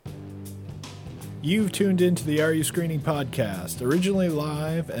You've tuned into the Are You Screening podcast. Originally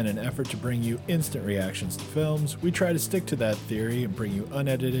live and an effort to bring you instant reactions to films, we try to stick to that theory and bring you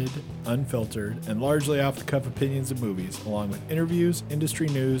unedited, unfiltered, and largely off-the-cuff opinions of movies, along with interviews, industry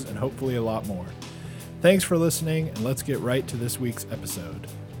news, and hopefully a lot more. Thanks for listening, and let's get right to this week's episode.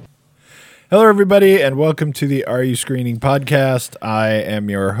 Hello, everybody, and welcome to the Are You Screening podcast. I am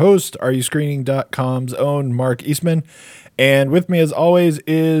your host, AreYouScreening.com's own Mark Eastman. And with me, as always,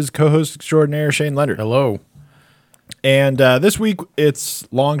 is co-host extraordinaire Shane Leonard. Hello. And this week, it's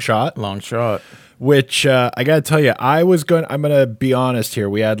Long Shot. Long Shot. Which, I got to tell you, I'm going to be honest here.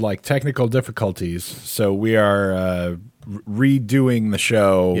 We had, technical difficulties. So we are redoing the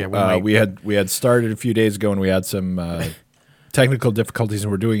show. Yeah, we had started a few days ago, and we had some technical difficulties,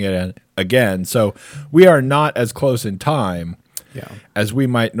 and we're doing it again. So we are not as close in time as we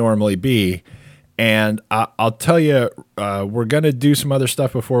might normally be. And I'll tell you, we're going to do some other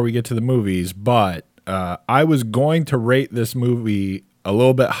stuff before we get to the movies, but I was going to rate this movie a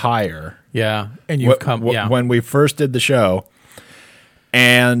little bit higher. Yeah, and you've when we first did the show,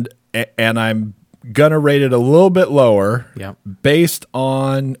 and I'm going to rate it a little bit lower based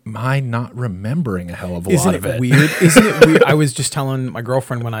on my not remembering a hell of a lot of it. Isn't it weird? I was just telling my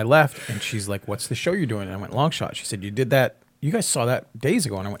girlfriend when I left, and she's like, "What's the show you're doing?" And I went, "Long Shot." She said, "You did that? You guys saw that days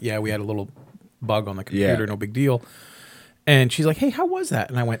ago?" And I went, "Yeah, we had a little bug on the computer, no big deal." And she's like, "Hey, how was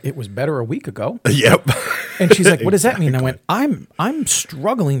that?" And I went, "It was better a week ago." Yep. And she's like, "What does that mean?" And I went, I'm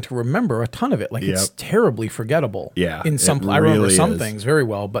struggling to remember a ton of it. It's terribly forgettable. Yeah. In some I remember some things very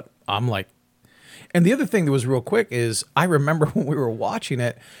well, but I'm like, and the other thing that was real quick is I remember when we were watching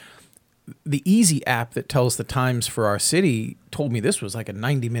it, the Easy app that tells the times for our city told me this was like a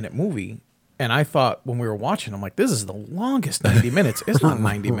 90-minute movie. And I thought when we were watching, I'm like, this is the longest 90 minutes. It's not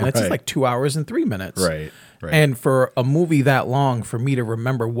 90 minutes. Right. It's like 2 hours and 3 minutes. Right. And for a movie that long, for me to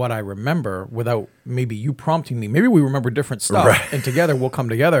remember what I remember without maybe you prompting me, maybe we remember different stuff and together we'll come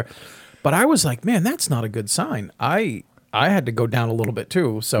together. But I was like, man, that's not a good sign. I had to go down a little bit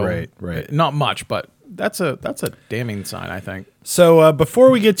too. So not much, but that's a damning sign, I think. So before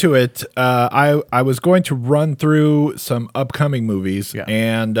we get to it, I was going to run through some upcoming movies,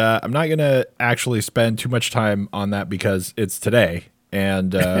 and I'm not going to actually spend too much time on that because it's today,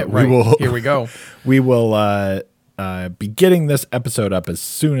 and we will. Here we go. We will be getting this episode up as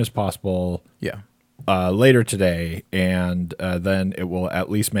soon as possible. Yeah. Later today, and then it will at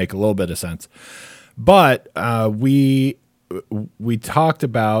least make a little bit of sense. But we talked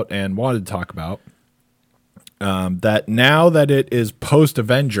about and wanted to talk about. That now that it is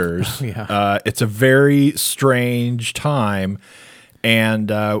post-Avengers, it's a very strange time. And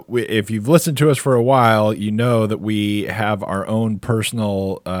if you've listened to us for a while, you know that we have our own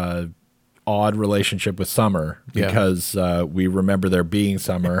personal odd relationship with summer because we remember there being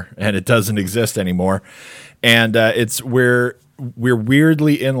summer and it doesn't exist anymore. And we're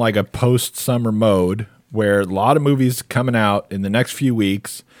weirdly in like a post-summer mode where a lot of movies coming out in the next few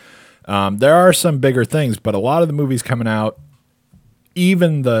weeks. There are some bigger things, but a lot of the movies coming out,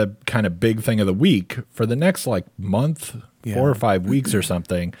 even the kind of big thing of the week for the next month, 4 or 5 weeks or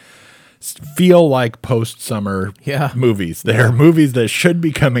something, feel like post-summer movies. They're movies that should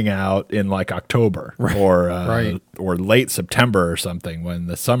be coming out in October or late September or something when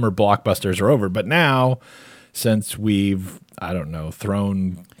the summer blockbusters are over. But now, since we've,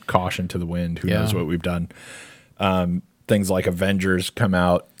 thrown caution to the wind, who knows what we've done, things like Avengers come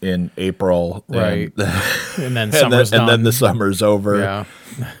out in April, and then summer's done. And then the summer's over. Yeah.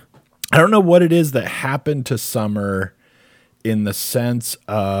 I don't know what it is that happened to summer in the sense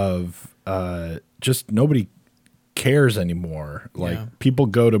of just nobody cares anymore. People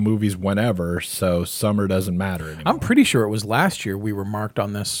go to movies whenever, so summer doesn't matter anymore. I'm pretty sure it was last year we remarked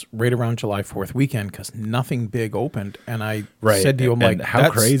on this right around July 4th weekend because nothing big opened, and I said to you, I'm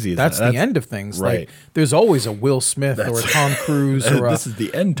how crazy is that's that? The end of things. Right. There's always a Will Smith or a Tom Cruise or this is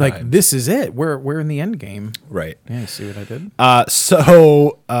the end time. This is it. We're in the end game. Right. Yeah, you see what I did?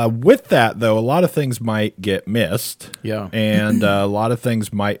 So with that though, a lot of things might get missed. Yeah. And a lot of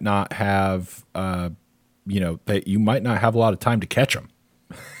things might not have that you might not have a lot of time to catch them.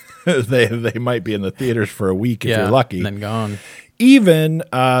 they might be in the theaters for a week if you're lucky. And then gone. Even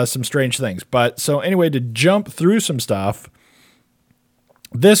some strange things. But so anyway, to jump through some stuff,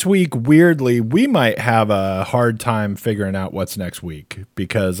 this week, weirdly, we might have a hard time figuring out what's next week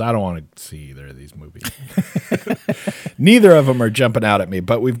because I don't want to see either of these movies. Neither of them are jumping out at me,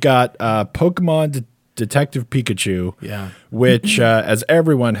 but we've got Pokemon Detective Pikachu, which, as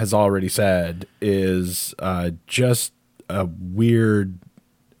everyone has already said, is just a weird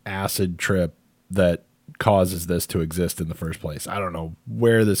acid trip that causes this to exist in the first place. I don't know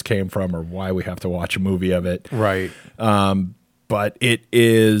where this came from or why we have to watch a movie of it. Right. But it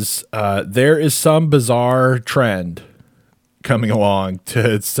is there is some bizarre trend coming along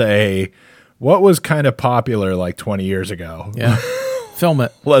to say what was kind of popular like 20 years ago. Yeah. Film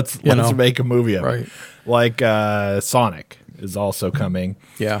it. Let's make a movie of it. Like Sonic is also coming.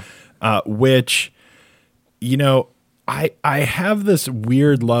 Yeah. Which, you know, I have this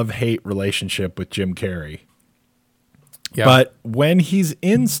weird love-hate relationship with Jim Carrey. Yeah. But when he's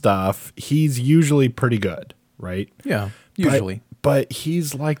in stuff, he's usually pretty good, right? Yeah. Usually. But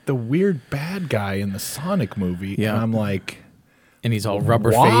he's like the weird bad guy in the Sonic movie. Yeah. And I'm like, and he's all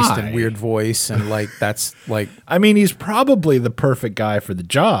rubber-faced and weird voice, and like that's like. I mean, he's probably the perfect guy for the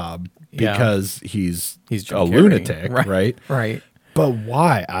job because he's Jim a Carrey. lunatic, right? Right. But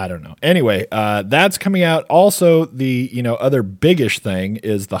why? I don't know. Anyway, that's coming out. Also, the other biggish thing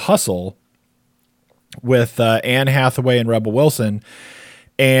is The Hustle with Anne Hathaway and Rebel Wilson,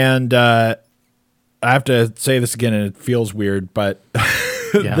 and I have to say this again, and it feels weird, but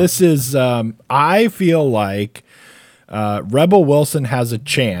this is. I feel like Rebel Wilson has a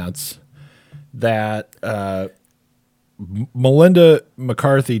chance that Melissa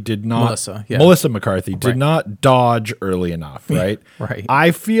McCarthy did not dodge early enough, right? Right. I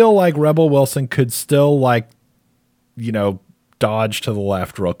feel like Rebel Wilson could still dodge to the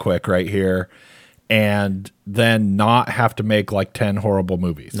left real quick right here and then not have to make like 10 horrible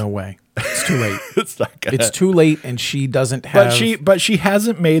movies. No way. It's too late. It's not gonna. It's too late, and she doesn't have. But she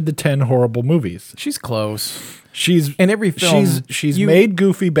hasn't made the 10 horrible movies. She's close. She's in every film. She's made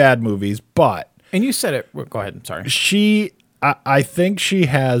goofy bad movies, but. And you said it. Go ahead. I'm sorry. I think she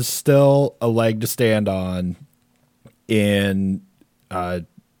has still a leg to stand on in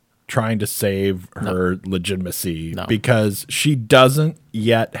trying to save her legitimacy because she doesn't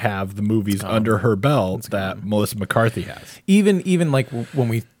yet have the movies under her belt that Melissa McCarthy has. Even like when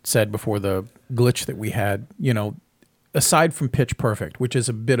we said before the glitch that we had, aside from Pitch Perfect, which is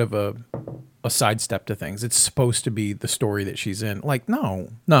a bit of a sidestep to things. It's supposed to be the story that she's in. Like, no.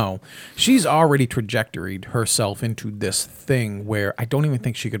 She's already trajectoried herself into this thing where I don't even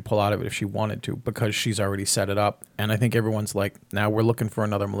think she could pull out of it if she wanted to because she's already set it up. And I think everyone's like, now we're looking for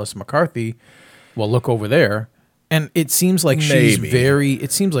another Melissa McCarthy. Well, look over there. And it seems like she's very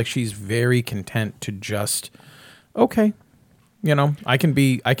content to just, okay, I can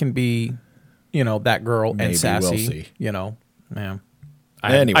be, that girl and sassy, we'll see.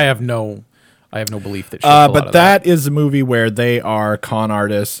 I have no belief that she'll pull out but of that is a movie where they are con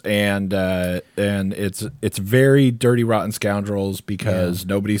artists and it's very Dirty Rotten Scoundrels because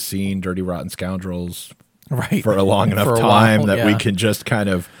nobody's seen Dirty Rotten Scoundrels for a long enough time that we can just kind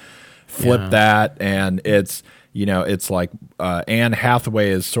of flip that, and it's like Anne Hathaway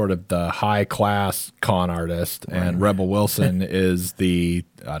is sort of the high class con artist and Rebel Wilson is the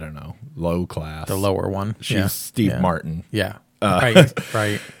low class, the lower one. She's Steve Martin. Yeah.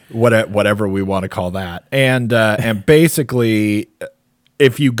 Right. Whatever we want to call that. And basically,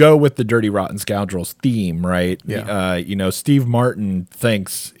 if you go with the Dirty Rotten Scoundrels theme, right? Yeah. Steve Martin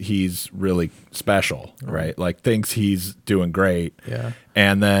thinks he's really special, right? Like thinks he's doing great. Yeah.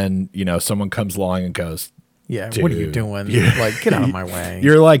 And then, someone comes along and goes, yeah, what are you doing? Like, get out of my way.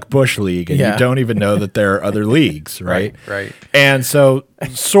 You're like Bush League, and you don't even know that there are other leagues, right? Right. And so,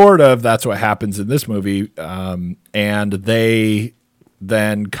 sort of, that's what happens in this movie. And they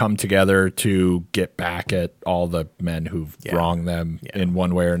then come together to get back at all the men who've wronged them in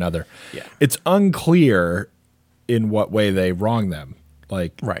one way or another. Yeah. It's unclear in what way they wronged them.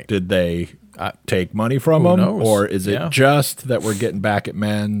 Like, did they take money from them, or is it just that we're getting back at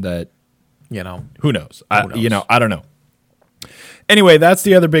men that? Who knows? I don't know. Anyway, that's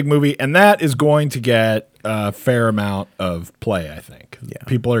the other big movie, and that is going to get a fair amount of play, I think. Yeah.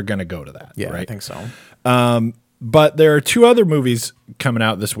 People are going to go to that, right? I think so. But there are two other movies coming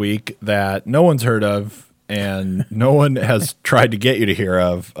out this week that no one's heard of and no one has tried to get you to hear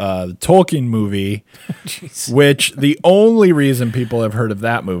of. The Tolkien movie, which the only reason people have heard of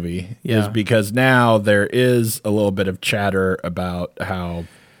that movie is because now there is a little bit of chatter about how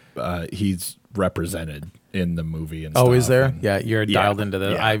he's represented in the movie and stuff. Oh, is there? And, you're dialed into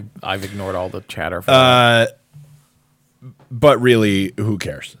that. Yeah. I've ignored all the chatter for that. But really, who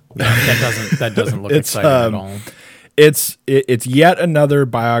cares? That doesn't look exciting at all. It's yet another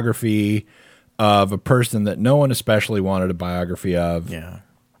biography of a person that no one especially wanted a biography of. Yeah.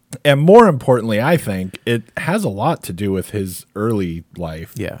 And more importantly, I think it has a lot to do with his early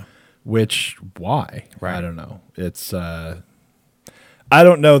life. Yeah. Which, why? Right. I don't know. It's I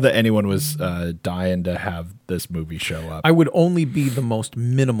don't know that anyone was dying to have this movie show up. I would only be the most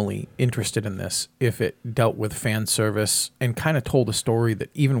minimally interested in this if it dealt with fan service and kind of told a story that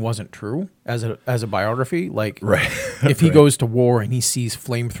even wasn't true as a biography. Like, Right. if he Right. goes to war and he sees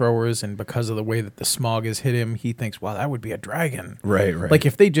flamethrowers, and because of the way that the smog has hit him, he thinks, "Wow, that would be a dragon." Right, right. Like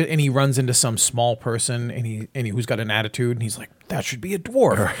if they just and he runs into some small person and he who's got an attitude and he's like, "That should be a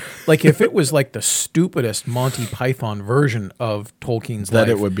dwarf." Like if it was like the stupidest Monty Python version of Tolkien's that life,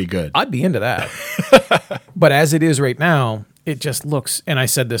 it would be good. I'd be into that. But as it is right now, it just looks, and I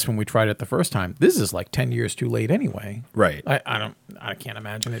said this when we tried it the first time, this is like 10 years too late anyway. Right. I can't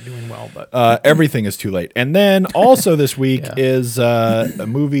imagine it doing well, but Everything is too late. And then also this week Yeah. is a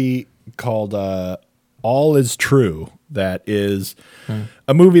movie called All Is True. That is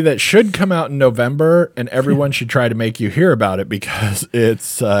a movie that should come out in November, and everyone should try to make you hear about it because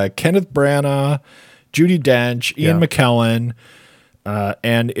it's Kenneth Branagh, Judi Dench, Ian Yeah. McKellen,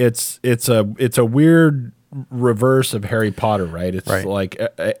 and it's a weird reverse of Harry Potter, right? It's Right. like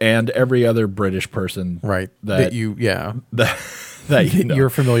and every other British person, right. That that you know. you're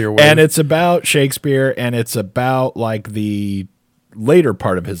familiar with. And it's about Shakespeare, and it's about like the later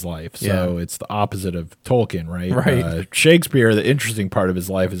part of his life. So Yeah. it's the opposite of Tolkien, right? Right. Shakespeare, the interesting part of his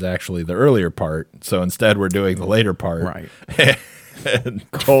life is actually the earlier part. So instead, we're doing the later part. Right. And Figure.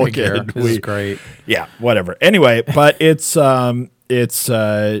 Tolkien, This is great. yeah, whatever. Anyway, but it's about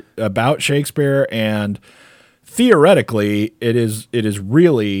Shakespeare, and theoretically, it is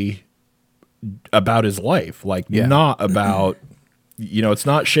really about his life, like Yeah. not about. It's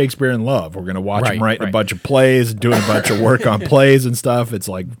not Shakespeare in Love. We're going to watch him Right, writing a right. bunch of plays, doing a bunch of work on plays and stuff. It's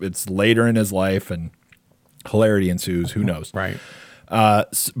like it's later in his life, and hilarity ensues. Who knows? Right.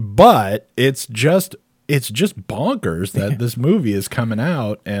 But it's just bonkers that this movie is coming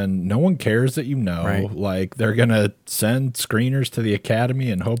out and no one cares that Right. Like they're gonna send screeners to the Academy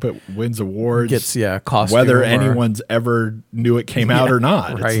and hope it wins awards. Gets costume whether or- anyone's ever knew it came out or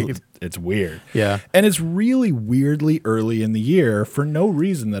not. right. It's weird. Yeah. And it's really weirdly early in the year for no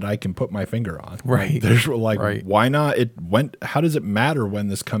reason that I can put my finger on. Right. Like, there's like Right. why not how does it matter when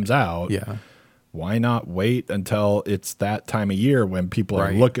this comes out? Yeah. Why not wait until it's that time of year when people are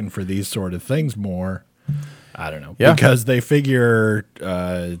Right. looking for these sort of things more? I don't know. Yeah. Because they figure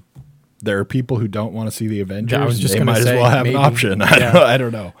there are people who don't want to see the Avengers. I was just they gonna might say, as well have maybe. an option. Yeah. I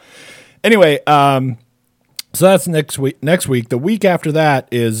don't know. Anyway, so that's next week. Next week, the week after that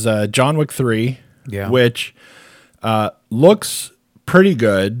is John Wick 3, Yeah. which looks pretty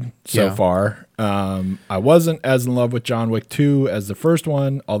good so Yeah. far. I wasn't as in love with John Wick 2 as the first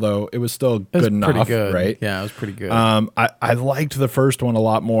one, although it was still It was good enough, pretty good. right? Yeah, it was pretty good. I liked the first one a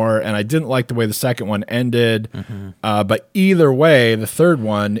lot more, and I didn't like the way the second one ended. But either way, the third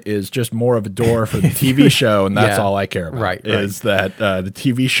one is just more of a door for the TV show, and that's Yeah. all I care about. Right, Is that the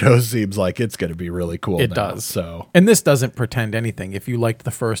TV show seems like it's going to be really cool. It now, does. So And this doesn't pretend anything. If you liked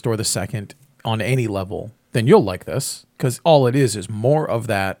the first or the second on any level, then you'll like this because all it is more of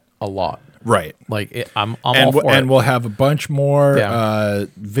that a lot. right. Like I'm all And, for it. we'll have a bunch more Yeah.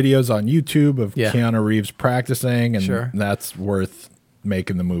 videos on YouTube of Yeah. Keanu Reeves practicing, and Sure. that's worth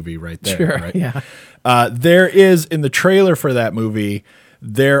making the movie right there. Sure. Right? Yeah. There is in the trailer for that movie,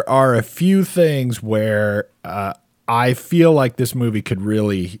 there are a few things where I feel like this movie could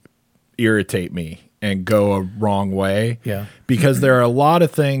really irritate me and go a wrong way. Yeah. Because there are a lot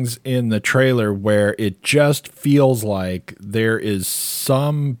of things in the trailer where it just feels like there is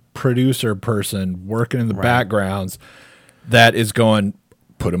some producer person working in the backgrounds that is going,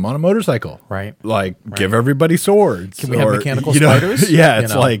 put him on a motorcycle. Right. Like, give everybody swords. Can we have mechanical you know, spiders? Yeah, You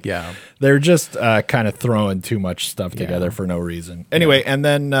it's know, like yeah. they're just kind of throwing too much stuff together for no reason. Anyway, and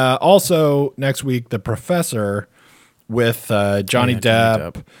then also next week, The Professor with Johnny Yeah, Johnny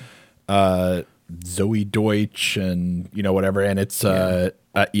Depp, Zoe Deutsch, and whatever. And it's I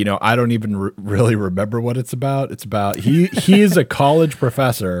don't even really remember what it's about. It's about he is a college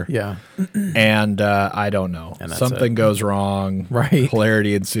professor. Yeah. And I don't know. And that's Something it. goes wrong. Right.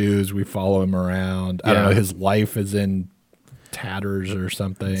 Hilarity ensues. We follow him around. I don't Yeah. know. His life is in tatters or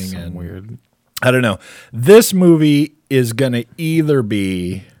something. Some weird. I don't know. This movie is going to either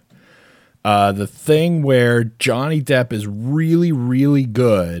be the thing where Johnny Depp is really, really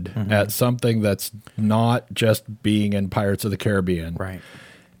good at something that's not just being in Pirates of the Caribbean. Right.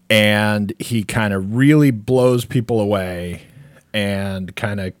 And he kind of really blows people away and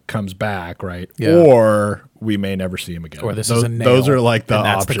kind of comes back, right? Yeah. Or we may never see him again. Or this those, is a nail, those are like the and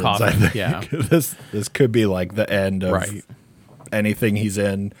that's the options. I coffin. think. Yeah. this could be like the end of Right. anything he's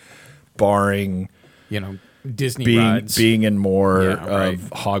in, barring Disney rides. being in more Yeah, right. of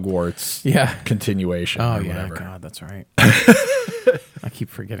Hogwarts Yeah. continuation. Oh or yeah, whatever. God, that's right. I keep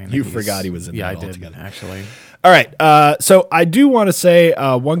forgetting. That You forgot he was in Yeah, that I did altogether. actually. All right. So I do want to say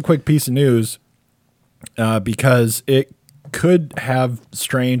one quick piece of news because it could have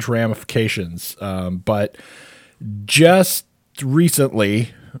strange ramifications. But just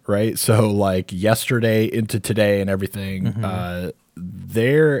recently, right? So like yesterday into today and everything,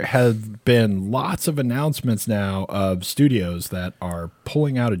 there have been lots of announcements now of studios that are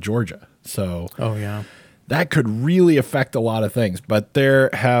pulling out of Georgia. So Oh yeah. that could really affect a lot of things. But there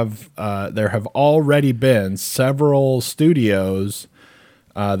have already been several studios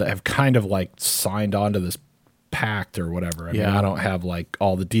that have kind of like signed on to this pact or whatever. I mean, I don't have like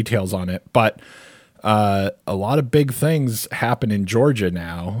all the details on it, but a lot of big things happen in Georgia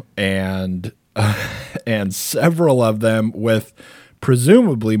now, and and several of them with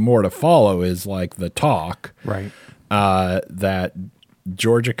presumably more to follow is like the talk, Right. that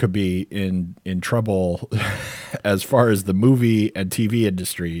Georgia could be in trouble as far as the movie and TV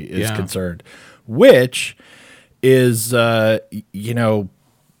industry is concerned, which is kind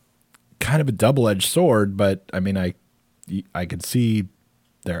of a double-edged sword. But I mean, I could see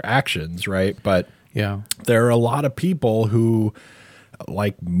their actions, right? But Yeah. there are a lot of people who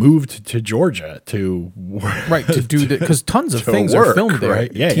like moved to Georgia to Right, to do that, because tons of to things are work, filmed there.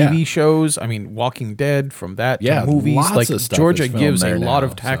 right? Yeah, TV shows. I mean, Walking Dead, from that Yeah, to movies. lots Like of stuff Georgia is filmed gives a there lot now,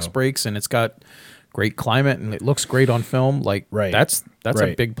 of tax so. breaks, and it's got great climate, and it looks great on film. Like Right. that's a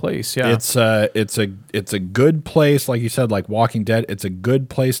Right. big place. Yeah, It's a good place, like you said, like Walking Dead. It's a good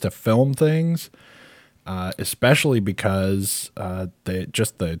place to film things, especially because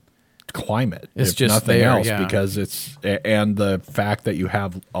the climate. It's if just nothing there, else, yeah. because and the fact that you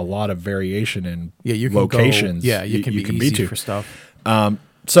have a lot of variation in you can locations. Go, yeah, you can be easy to. for stuff.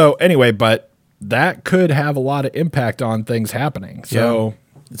 So anyway, but that could have a lot of impact on things happening. So.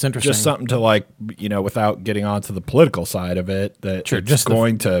 It's interesting. Just something to like, without getting onto the political side of it, that Sure, it's just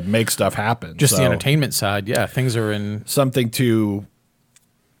going to make stuff happen. Just the So entertainment side. Yeah, things are in. something to,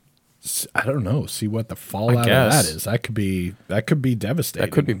 I don't know, see what the fallout of guess. that is. That could be devastating.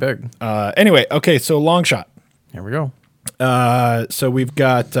 That could be big. Anyway, okay, so long shot. Here we go. So we've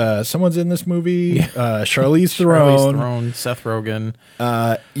got someone's in this movie, Charlize Charlize Theron. Theron, Seth Rogen.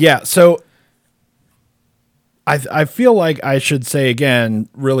 Yeah, so I feel like I should say again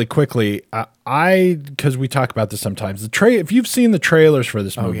really quickly, because we talk about this sometimes. If you've seen the trailers for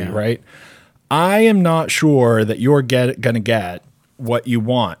this movie, yeah. right? I am not sure that you're going to get what you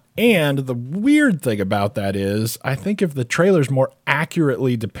want. And the weird thing about that is, I think if the trailers more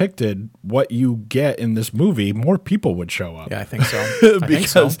accurately depicted what you get in this movie, more people would show up. Yeah, I think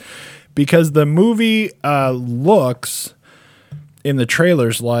so. because the movie looks in the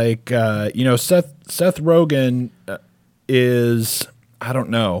trailers like Seth Rogen is, I don't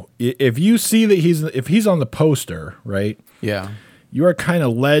know, if you see that he's on the poster, right? Yeah. You are kind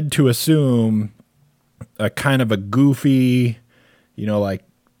of led to assume a kind of a goofy, like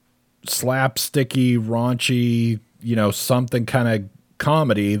slapsticky, raunchy, something kind of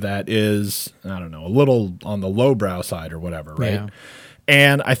comedy that is, I don't know, a little on the lowbrow side or whatever, right? Yeah.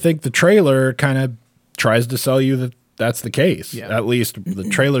 And I think the trailer kind of tries to sell you that that's the case. Yeah. At least the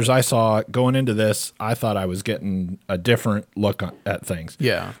trailers I saw going into this, I thought I was getting a different look at things.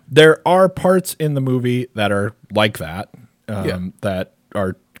 Yeah. There are parts in the movie that are like that, Yeah. that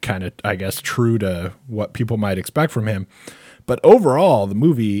are kind of, I guess, true to what people might expect from him. But overall, the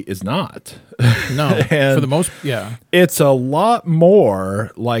movie is not. No, And for the most, yeah. it's a lot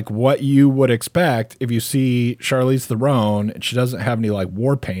more like what you would expect if you see Charlize Theron and she doesn't have any like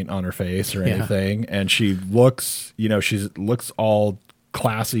war paint on her face or anything, and she looks, she looks all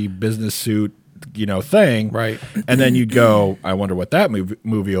classy business suit, thing, Right. And then you'd go, I wonder what that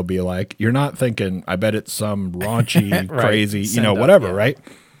movie will be like. You're not thinking, I bet it's some raunchy, Right. crazy, Send up, whatever, yeah. right?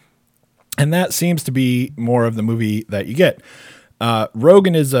 And that seems to be more of the movie that you get.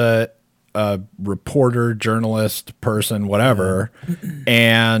 Rogen is a reporter, journalist, person, whatever,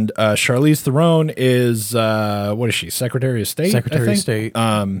 and Charlize Theron is what is she? Secretary of State. Secretary I think?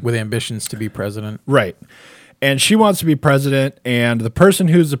 of State with ambitions to be president. Right. And she wants to be president, and the person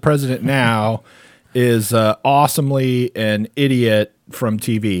who's the president now is awesomely an idiot from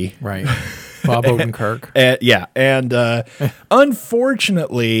TV. Right. Bob Odenkirk. And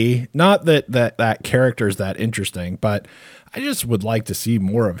unfortunately, not that character is that interesting, but I just would like to see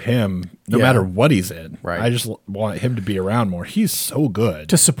more of him, no Yeah. matter what he's in. Right. I just want him to be around more. He's so good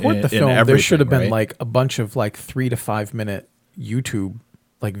To support in- the in film, there everything, should have been right? like a bunch of like 3 to 5 minute YouTube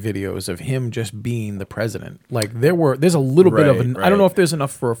like videos of him just being the president. Like there's a little bit of Right, I don't know right. if there's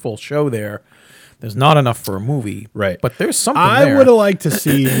enough for a full show there. There's not enough for a movie. Right. But there's something I there. would have liked to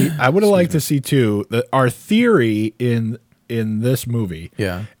see. I would have liked to see too that our theory in in this movie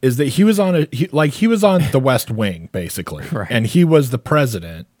Yeah. is that he was on he was on The West Wing, basically. Right. And he was the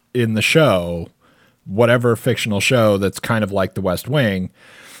president in the show, whatever fictional show that's kind of like The West Wing.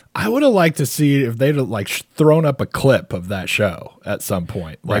 I would have liked to see if they'd have like thrown up a clip of that show at some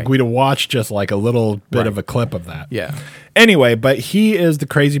point. Like Right. we'd have watched just like a little bit Right. of a clip of that. Yeah. Anyway, but he is the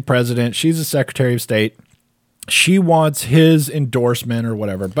crazy president. She's the Secretary of State. She wants his endorsement or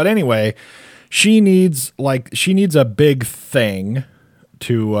whatever. But anyway, she needs a big thing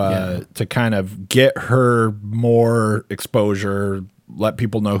to kind of get her more exposure, let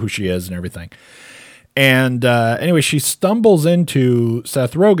people know who she is and everything. And anyway, she stumbles into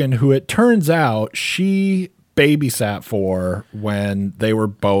Seth Rogen, who it turns out she babysat for when they were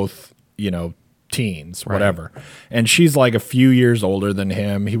both, teens, whatever. And she's like a few years older than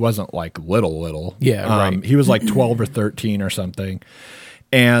him. He wasn't like little. Yeah, right. He was like 12 or 13 or something.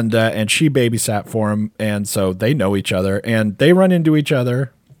 And she babysat for him. And so they know each other and they run into each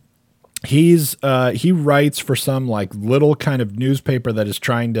other. He writes for some like little kind of newspaper that is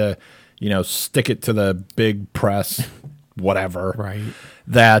trying to, stick it to the big press, whatever. Right.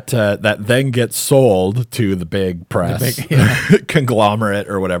 That then gets sold to the big press conglomerate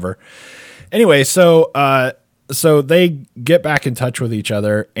or whatever. Anyway, so they get back in touch with each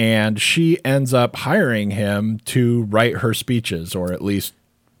other, and she ends up hiring him to write her speeches, or at least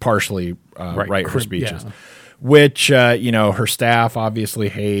partially write her speeches, which her staff obviously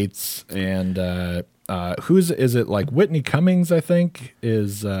hates. And is it like Whitney Cummings? I think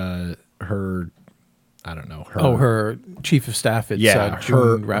is her. I don't know her. Oh, her chief of staff. It's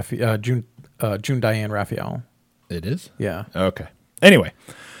June Diane Raphael. It is. Yeah. Okay. Anyway,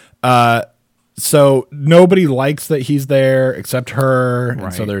 so nobody likes that he's there except her,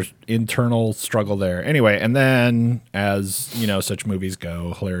 and so there's internal struggle there. Anyway, and then as such movies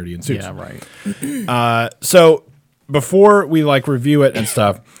go, hilarity ensues. Yeah, right. So before we like review it and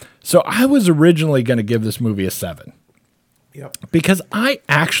stuff, so I was originally going to give this movie a 7. Yep. Because I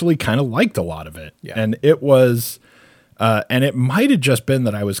actually kind of liked a lot of it, Yeah. and it was, and it might have just been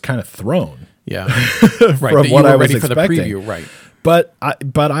that I was kind of thrown, Yeah. from Right. what I was ready for the expecting. preview. Right. But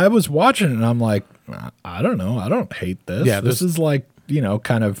I was watching it and I'm like, I don't know. I don't hate this. Yeah, this is like,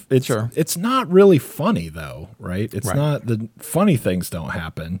 kind of, it's, Sure. it's not really funny though. Right. It's Right. not, the funny things don't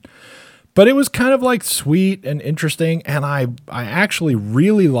happen, but it was kind of like sweet and interesting. And I actually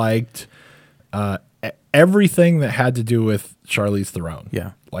really liked, everything that had to do with Charlize Theron.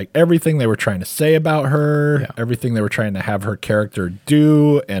 Yeah. Like everything they were trying to say about her, Yeah. everything they were trying to have her character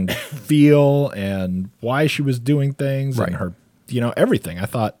do and feel, and why she was doing things, Right. and her, everything. I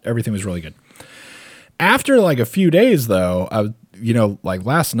thought everything was really good. After like a few days though, like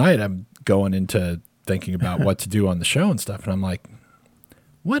last night I'm going into thinking about what to do on the show and stuff. And I'm like,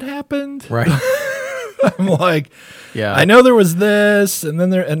 what happened? Right. I'm like, Yeah. I know there was this, and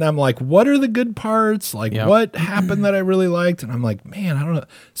then and I'm like, what are the good parts? Like, Yeah. what happened that I really liked? And I'm like, man, I don't know.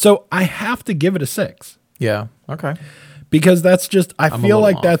 So I have to give it a 6 Yeah. Okay. because that's just, I I'm a feel little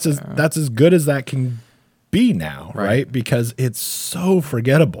like that's off, that's as good as that can be now, right? Because it's so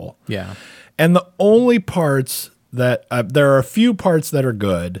forgettable. Yeah. And the only parts that there are a few parts that are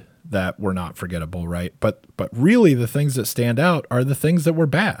good that were not forgettable, right? But really, the things that stand out are the things that were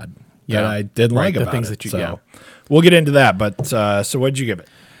bad. Yeah. That I didn't Right, like the about things it. that you- so yeah. we'll get into that. But so what'd you give it?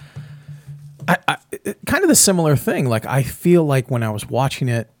 Kind of the similar thing. Like I feel like when I was watching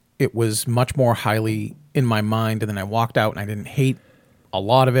it, it was much more highly in my mind, and then I walked out and I didn't hate a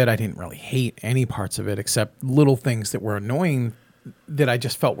lot of it. I didn't really hate any parts of it except little things that were annoying that I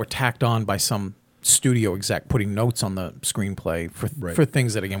just felt were tacked on by some studio exec putting notes on the screenplay for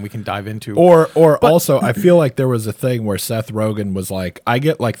things that again we can dive into. Or also, I feel like there was a thing where Seth Rogen was like, I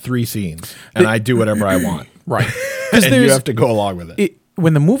get like 3 scenes and I do whatever I want. Right. And you have to go along with it.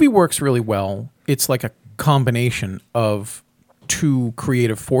 When the movie works really well, it's like a combination of 2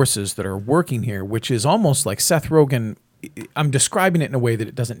 creative forces that are working here, which is almost like Seth Rogen. I'm describing it in a way that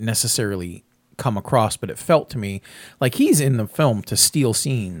it doesn't necessarily come across, but it felt to me like he's in the film to steal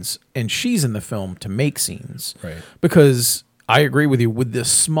scenes and she's in the film to make scenes. Right. Because I agree with you, with the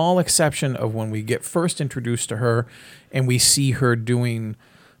small exception of when we get first introduced to her and we see her doing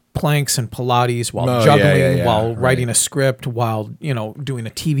planks and Pilates while juggling, while writing a script, while, doing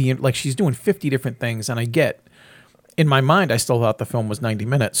a TV, like she's doing 50 different things. And I get, in my mind, I still thought the film was 90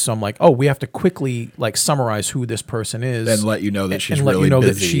 minutes. So I'm like, oh, we have to quickly like summarize who this person is. And let you know that she's and really let you know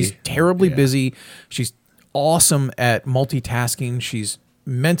busy. that she's terribly busy. She's awesome at multitasking. She's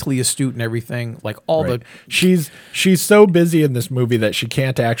mentally astute and everything. Like all Right. the She's so busy in this movie that she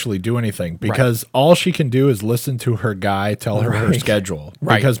can't actually do anything because all she can do is listen to her guy tell her her schedule.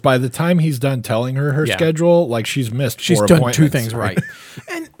 Right. Because by the time he's done telling her her schedule, like she's missed she's 4 done appointments. 2 things right.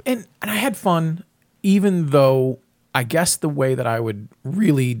 and I had fun, even though I guess the way that I would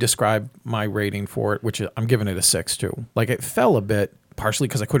really describe my rating for it, which I'm giving it a 6 too. Like it fell a bit, partially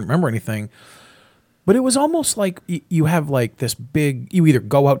because I couldn't remember anything. But it was almost like you have like this big, you either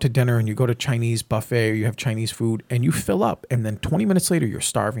go out to dinner and you go to Chinese buffet or you have Chinese food and you fill up and then 20 minutes later you're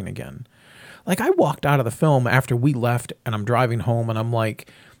starving again. Like I walked out of the film after we left and I'm driving home and I'm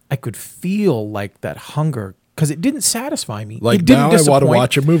like, I could feel like that hunger because it didn't satisfy me. Like it didn't now I want to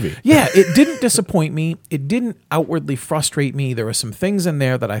watch a movie. Yeah, it didn't disappoint me. It didn't outwardly frustrate me. There were some things in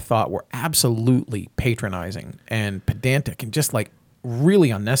there that I thought were absolutely patronizing and pedantic and just like really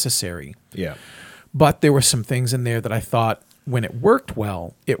unnecessary. Yeah. But there were some things in there that I thought when it worked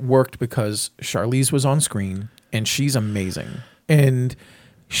well, it worked because Charlize was on screen and she's amazing. And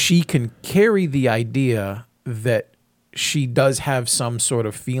she can carry the idea that she does have some sort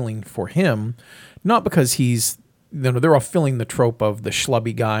of feeling for him, not because he's, they're all filling the trope of the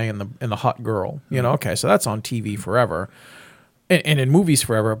schlubby guy and the hot girl. Okay, so that's on TV forever and in movies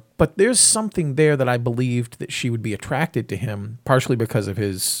forever. But there's something there that I believed that she would be attracted to him, partially because of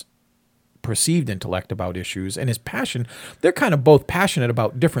his perceived intellect about issues and his passion. They're kind of both passionate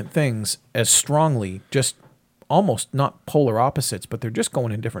about different things as strongly, just almost not polar opposites, but they're just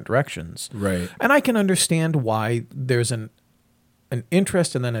going in different directions. Right. And I can understand why there's an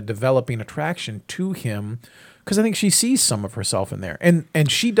interest and then a developing attraction to him, because I think she sees some of herself in there. And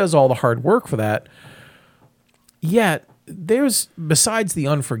she does all the hard work for that. Yet there's, besides the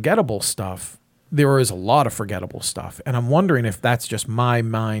unforgettable stuff, there is a lot of forgettable stuff. And I'm wondering if that's just my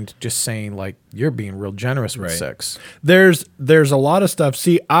mind just saying, like, you're being real generous with 6. There's a lot of stuff.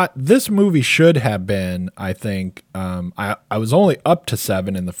 See, this movie should have been, I think, I was only up to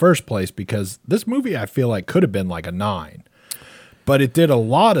 7 in the first place because this movie I feel like could have been like a 9. But it did a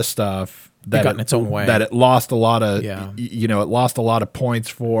lot of stuff that it got in its own way. That it lost a lot of, Yeah. it lost a lot of points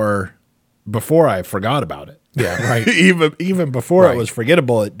for before I forgot about it. Yeah, right. even before Right. it was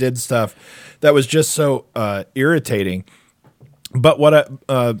forgettable, it did stuff that was just so irritating. But what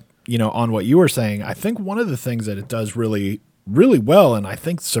on what you were saying, I think one of the things that it does really, really well, and I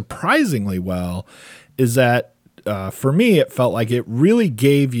think surprisingly well, is that for me, it felt like it really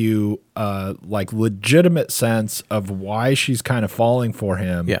gave you like legitimate sense of why she's kind of falling for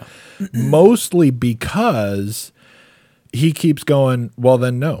him. Yeah. Mostly because he keeps going, well,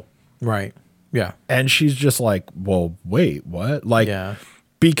 then no. Right. Yeah. And she's just like, well, wait, what? Like, Yeah.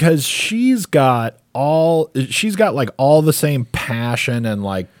 because she's got like all the same passion and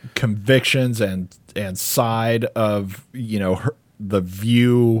like convictions and side of, the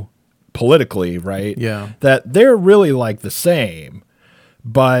view politically, right? Yeah. That they're really like the same,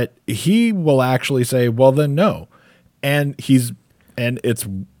 but he will actually say, well, then no. And it's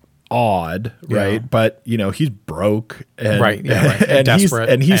odd, right? Yeah. But he's broke and Right, yeah, right. and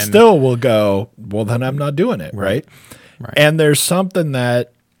desperate, he still will go, well, then I'm not doing it, right? Right. And there's something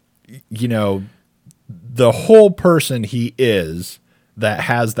that the whole person he is that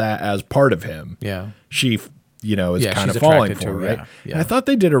has that as part of him. Yeah. She is Yeah, kind of she's falling attracted for, to, right? yeah, yeah. And I thought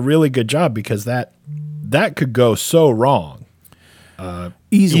they did a really good job because that could go so wrong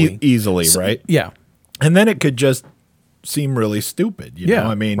Easily. easily, right? Yeah. And then it could just seem really stupid, you Yeah, know?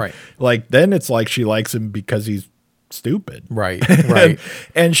 I mean, right. like then it's like she likes him because he's stupid. Right. Right.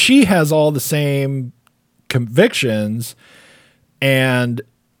 And she has all the same convictions and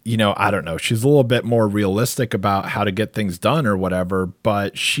I don't know, she's a little bit more realistic about how to get things done or whatever,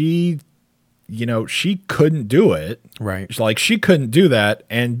 but she couldn't do it. Right. It's like she couldn't do that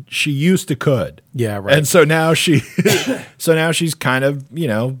and she used to could. Yeah, right. And so now she's kind of,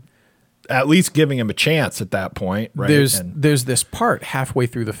 at least giving him a chance at that point, right? There's this part halfway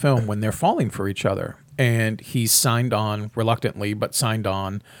through the film when they're falling for each other and he's signed on reluctantly, but signed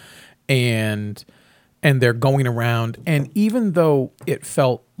on, and they're going around. And even though it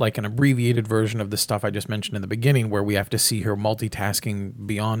felt like an abbreviated version of the stuff I just mentioned in the beginning, where we have to see her multitasking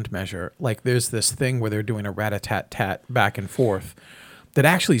beyond measure, like there's this thing where they're doing a rat-a-tat-tat back and forth that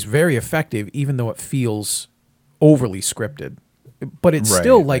actually is very effective, even though it feels overly scripted. But it's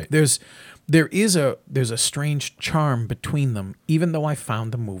still like there's a strange charm between them, even though I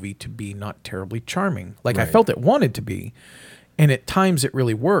found the movie to be not terribly charming. Like I felt it wanted to be, and at times it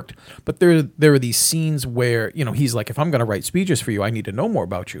really worked. But there are these scenes where he's like, if I'm going to write speeches for you, I need to know more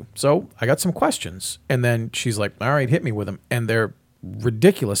about you. So I got some questions, and then she's like, all right, hit me with them, and they're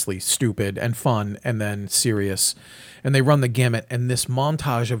ridiculously stupid and fun and then serious. And they run the gamut. And this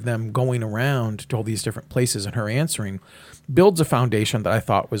montage of them going around to all these different places and her answering builds a foundation that I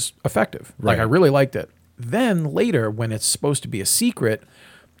thought was effective. Like, I really liked it. Then later, when it's supposed to be a secret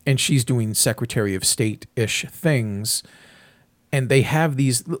and she's doing Secretary of State-ish things, and they have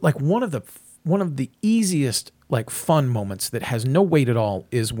these, like, one of the easiest, like, fun moments that has no weight at all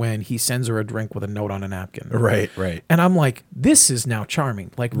is when he sends her a drink with a note on a napkin. Right. And I'm like, this is now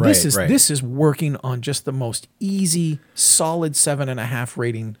charming. Like, this is working on just the most easy, solid 7.5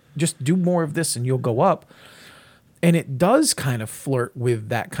 rating. Just do more of this and you'll go up. And it does kind of flirt with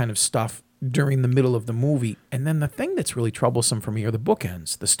that kind of stuff during the middle of the movie. And then the thing that's really troublesome for me are the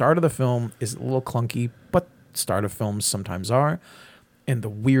bookends. The start of the film is a little clunky, but start of films sometimes are. And the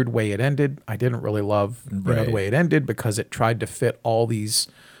weird way it ended, I didn't really love the way it ended, because it tried to fit all these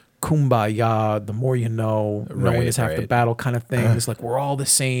kumbaya, the more you know, knowing is half the battle kind of things. Like, we're all the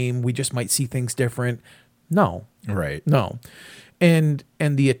same. We just might see things different. No. Right. No. And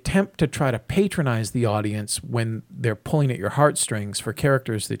the attempt to try to patronize the audience when they're pulling at your heartstrings for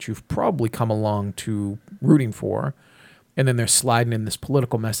characters that you've probably come along to rooting for, and then they're sliding in this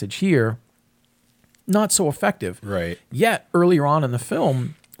political message here, not so effective. Right. Yet, earlier on in the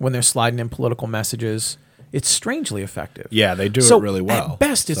film, when they're sliding in political messages, it's strangely effective. Yeah, they do it really well. At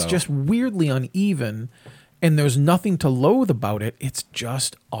best, it's just weirdly uneven, and there's nothing to loathe about it. It's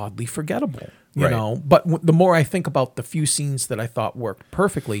just oddly forgettable. You know, but the more I think about the few scenes that I thought worked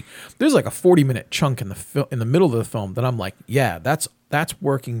perfectly, there's like a 40-minute chunk in the middle of the film that I'm like, yeah, that's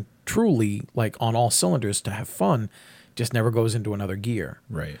working truly, like, on all cylinders to have fun, just never goes into another gear.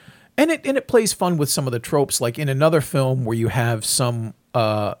 Right. And it plays fun with some of the tropes, like in another film where you have some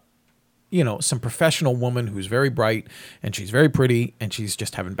some professional woman who's very bright and she's very pretty and she's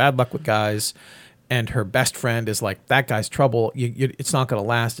just having bad luck with guys. And her best friend is like, that guy's trouble. It's not going to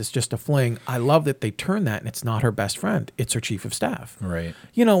last. It's just a fling. I love that they turn that and it's not her best friend. It's her chief of staff. Right.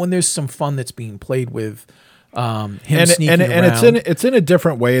 And there's some fun that's being played with him and sneaking around. And it's in a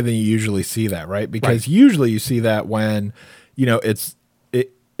different way than you usually see that, right? Because usually you see that when,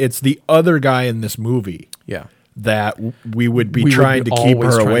 it's the other guy in this movie. Yeah. That we would be trying to keep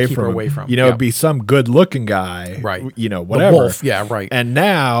her away from. It'd be some good-looking guy. Right. Whatever. The wolf. Yeah, right. And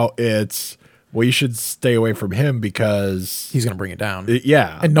now it's, well, you should stay away from him because he's going to bring it down.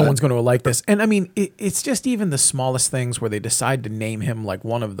 And no one's going to like this. And I mean, it's just even the smallest things where they decide to name him like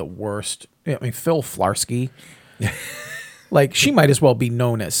one of the worst. I mean, Phil Flarsky. Like, she might as well be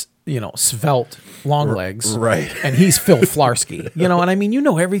known as, Svelte Longlegs. Right. And he's Phil Flarsky. And I mean,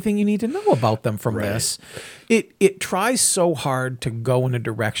 everything you need to know about them from this. It tries so hard to go in a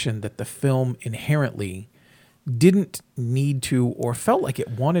direction that the film inherently didn't need to or felt like it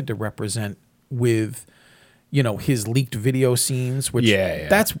wanted to represent with, his leaked video scenes, which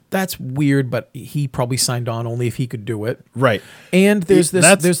that's weird, but he probably signed on only if he could do it. Right. And there's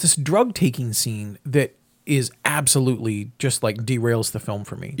this drug taking scene that is absolutely just like derails the film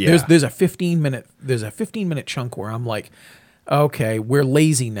for me. Yeah. There's a 15-minute chunk where I'm like, okay, we're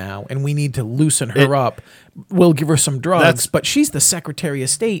lazy now and we need to loosen her up. We'll give her some drugs, but she's the Secretary of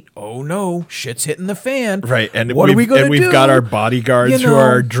State. Oh no, shit's hitting the fan. Right. And what are we going to do? We've got our bodyguards who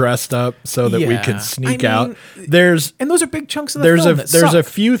are dressed up so that we can sneak out. And those are big chunks of the film. There's a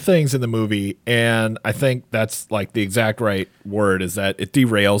few things in the movie, and I think that's like the exact right word, is that it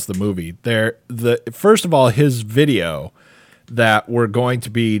derails the movie. First of all, his video that we're going to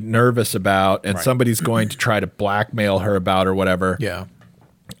be nervous about and somebody's going to try to blackmail her about or whatever. Yeah.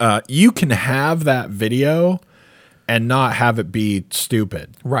 You can have that video and not have it be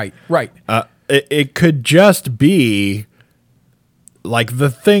stupid. Right. It could just be like the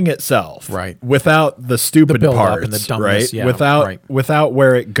thing itself. Right. Without the stupid parts. And the dumbness, right? Without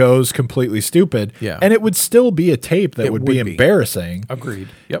where it goes completely stupid. Yeah. And it would still be a tape that would be embarrassing. Agreed.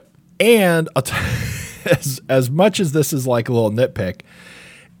 Yep. And as much as this is like a little nitpick,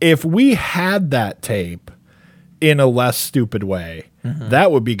 if we had that tape in a less stupid way,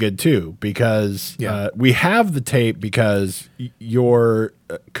 that would be good too, because we have the tape because your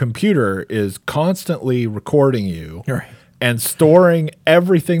computer is constantly recording you and storing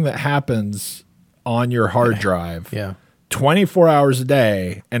everything that happens on your hard drive 24 hours a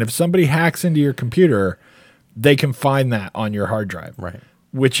day. And if somebody hacks into your computer, they can find that on your hard drive. Right.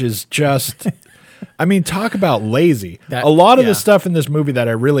 Which is just... I mean, talk about lazy. A lot of the stuff in this movie that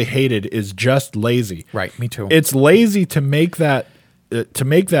I really hated is just lazy. Right, me too. It's lazy to make that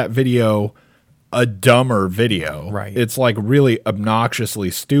video a dumber video. Right. It's like really obnoxiously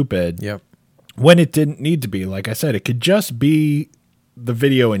stupid. Yep. When it didn't need to be. Like I said, it could just be the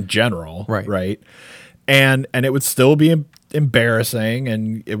video in general. Right. Right. And it would still be embarrassing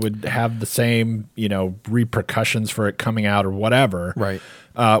and it would have the same, repercussions for it coming out or whatever. Right.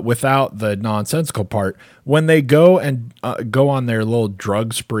 Without the nonsensical part. When they go and go on their little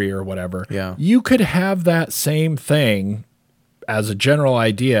drug spree or whatever, yeah, you could have that same thing as a general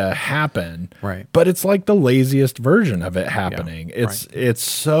idea happen. Right. But it's like the laziest version of it happening. Yeah, it's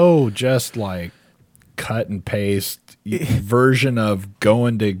so just like cut and paste version of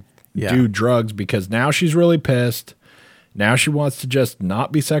going to do drugs because now she's really pissed. Now she wants to just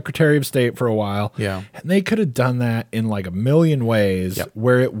not be Secretary of State for a while. Yeah. And they could have done that in like a million ways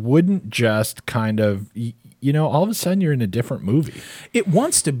where it wouldn't just kind of, all of a sudden you're in a different movie. It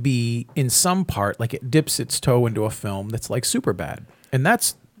wants to be in some part, like it dips its toe into a film that's like Superbad. And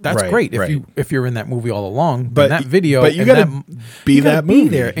that's great if you're in that movie all along. But that video, but you got to be that movie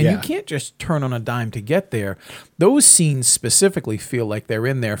there, and you can't just turn on a dime to get there. Those scenes specifically feel like they're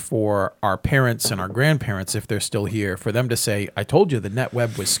in there for our parents and our grandparents, if they're still here, for them to say, "I told you the net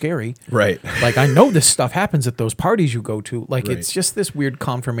web was scary." Right. Like I know this stuff happens at those parties you go to. Like it's just this weird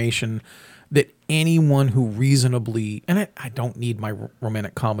confirmation that anyone who reasonably, and I don't need my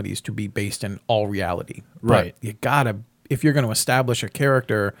romantic comedies to be based in all reality, right? But you gotta. If you're going to establish a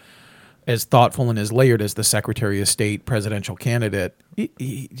character as thoughtful and as layered as the Secretary of State presidential candidate,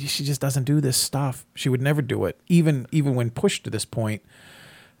 she just doesn't do this stuff. She would never do it, even when pushed to this point.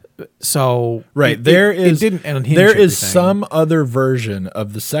 So there is everything. some other version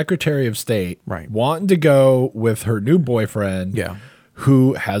of the Secretary of State wanting to go with her new boyfriend,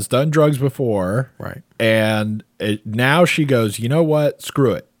 who has done drugs before, and now she goes, you know what?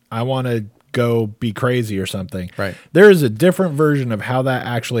 Screw it. I want to go be crazy or something. Right. There is a different version of how that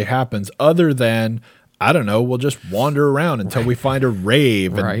actually happens other than, I don't know, we'll just wander around until we find a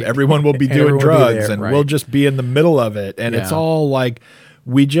rave and everyone will be doing drugs and we'll just be in the middle of it. And it's all like,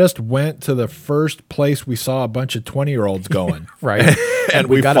 we just went to the first place we saw a bunch of 20-year-olds going. And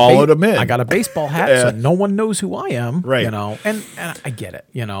we followed them in. I got a baseball hat, so no one knows who I am. Right. And I get it,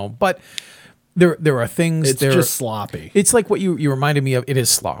 but there are things. It's just sloppy. It's like what you reminded me of. It is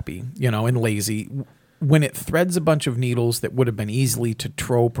sloppy, and lazy. When it threads a bunch of needles that would have been easily to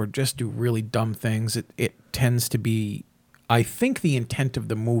trope or just do really dumb things, it tends to be. I think the intent of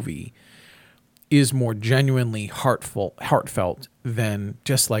the movie is more genuinely heartfelt than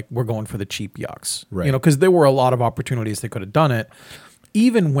just like we're going for the cheap yucks. Right. Because there were a lot of opportunities they could have done it,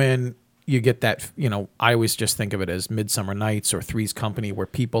 even when. You get that, I always just think of it as Midsummer Nights or Three's Company, where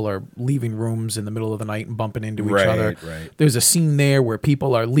people are leaving rooms in the middle of the night and bumping into each other. Right. There's a scene there where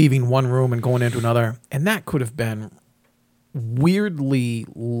people are leaving one room and going into another, and that could have been weirdly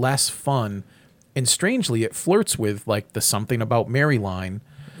less fun. And strangely, it flirts with like the something about Mary line.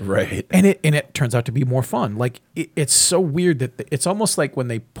 Right. And it turns out to be more fun. Like it's so weird that it's almost like when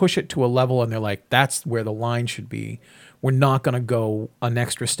they push it to a level and they're like, that's where the line should be. We're not going to go an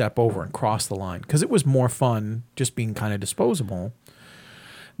extra step over and cross the line because it was more fun just being kind of disposable.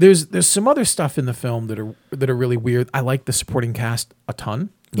 There's some other stuff in the film that are really weird. I like the supporting cast a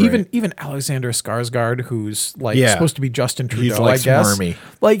ton. Right. Even Alexander Skarsgård, who's like supposed to be Justin Trudeau, he's like I guess. Smarmy.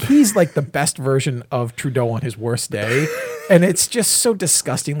 Like he's like the best version of Trudeau on his worst day. And it's just so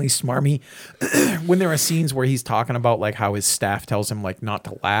disgustingly smarmy. When there are scenes where he's talking about like how his staff tells him like not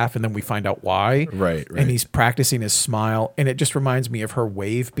to laugh, and then we find out why. Right. And he's practicing his smile, and it just reminds me of her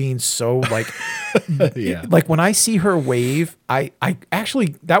wave being so like, like when I see her wave, I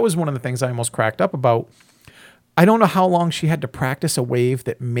actually that was one of the things I almost cracked up about. I don't know how long she had to practice a wave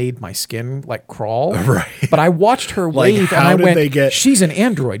that made my skin like crawl. Right. But I watched her wave and I went, she's an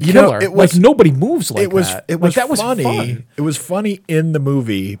android killer. It was, like nobody moves like that. It was that was funny. Fun. It was funny in the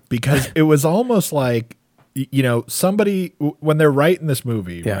movie because it was almost like, somebody, when they're writing this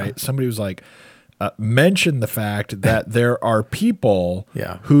movie, right? Somebody was like, mention the fact that there are people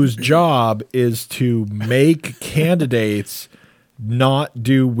whose job is to make candidates not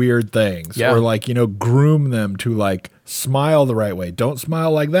do weird things or like, groom them to like smile the right way. Don't smile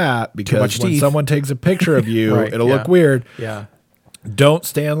like that because when someone takes a picture of you, it'll look weird. Yeah. Don't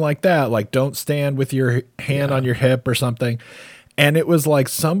stand like that. Like don't stand with your hand on your hip or something. And it was like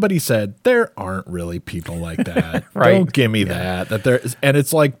somebody said, there aren't really people like that. Don't give me that there is. And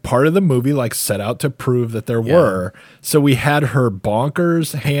it's like part of the movie like set out to prove that there were. So we had her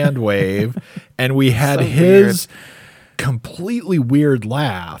bonkers hand wave and we had his completely weird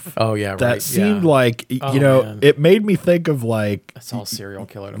laugh. Oh yeah, that seemed like it made me think of like that's all serial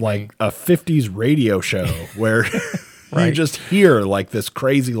killer to like me. A 50s radio show where you just hear like this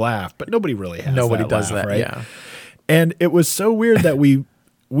crazy laugh, but nobody really has. Nobody that does laugh, that, right? yeah. And it was so weird that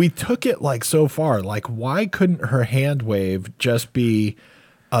we took it like so far. Like why couldn't her hand wave just be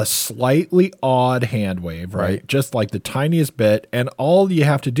a slightly odd hand wave, right? Right. Just like the tiniest bit. And all you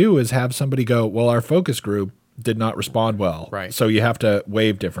have to do is have somebody go, well, our focus group did not respond well. Right. So you have to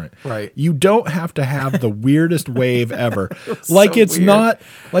wave different. Right. You don't have to have the weirdest wave ever. so weird.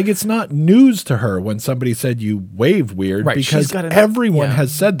 It's not news to her when somebody said you wave weird, Right. because She's got everyone yeah.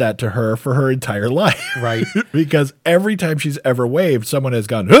 has said that to her for her entire life. Right. Because every time she's ever waved, someone has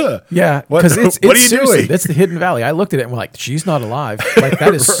gone, huh? Yeah, What, because it's what are you seriously, doing? that's the Hidden Valley. I looked at it and we're like, she's not alive. Like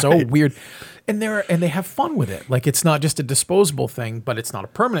that is so weird. And they have fun with it. Like it's not just a disposable thing, but it's not a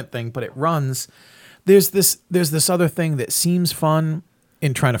permanent thing, but it runs. There's this other thing that seems fun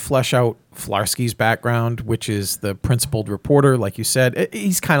in trying to flesh out Flarsky's background, which is the principled reporter, like you said.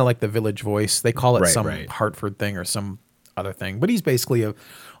 He's kind of like the Village Voice. They call it some Hartford thing or some other thing, but he's basically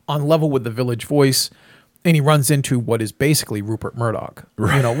on level with the Village Voice. And he runs into what is basically Rupert Murdoch,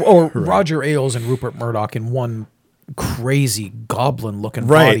 or Roger Ailes and Rupert Murdoch in one crazy goblin-looking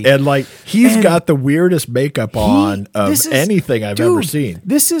body. And like he's got the weirdest makeup on of anything I've ever seen.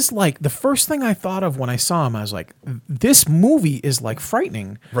 This is like the first thing I thought of when I saw him. I was like, this movie is like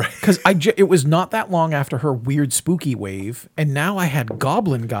frightening, right? Because it was not that long after her weird spooky wave, and now I had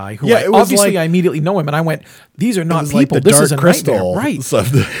Goblin Guy, who obviously I immediately know him, and I went, these are not people. Like this is a Crystal, nightmare, right?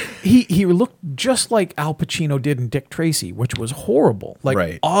 Something. He looked just like Al Pacino did in Dick Tracy, which was horrible,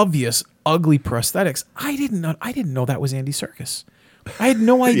 like obvious ugly prosthetics. I didn't know that was Andy Serkis. I had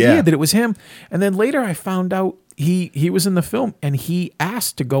no idea that it was him. And then later I found out he was in the film, and he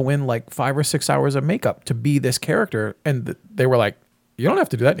asked to go in like 5 or 6 hours of makeup to be this character. And they were like, you don't have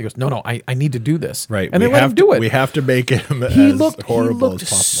to do that. And he goes, no, I need to do this. Right. And they let him do it. We have to make him as horrible as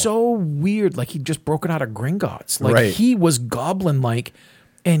possible. So weird. Like he'd just broken out of Gringotts. Like he was goblin-like.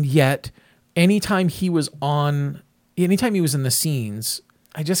 And yet anytime he was in the scenes,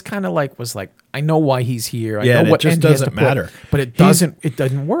 I just kind of was like, I know why he's here. I know what it just doesn't matter. But it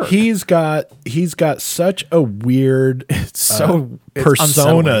doesn't work. He's got such a weird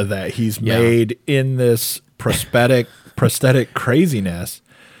persona that he's made in this prosthetic craziness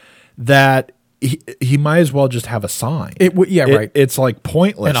that he might as well just have a sign. Right. It's like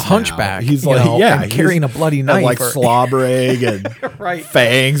pointless. And a hunchback. He's and carrying a bloody knife, and like slobbering and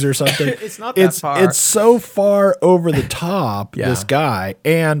fangs or something. It's not that far. It's so far over the top. This guy,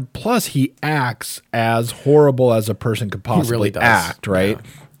 and plus he acts as horrible as a person could possibly act. Right.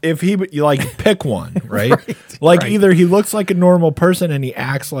 Yeah. If he pick one, right? Either he looks like a normal person and he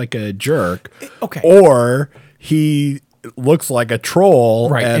acts like a jerk, or he looks like a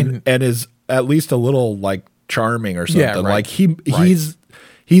troll and is at least a little like charming or something. Yeah, right. Like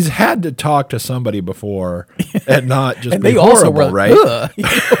he's had to talk to somebody before and not just and be horrible, right?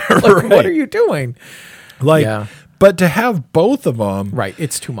 What are you doing? But to have both of them, right?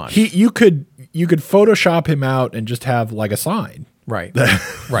 It's too much. You could Photoshop him out and just have like a sign. Right.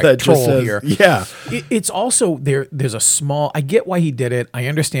 That troll says, here. Yeah. It's also there's a small, I get why he did it. I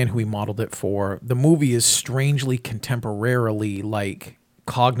understand who he modeled it for. The movie is strangely contemporarily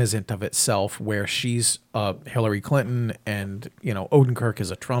cognizant of itself, where she's Hillary Clinton and Odenkirk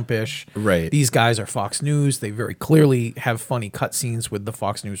is a Trumpish. Right. These guys are Fox News. They very clearly have funny cut scenes with the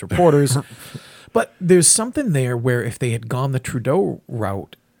Fox News reporters. But there's something there where if they had gone the Trudeau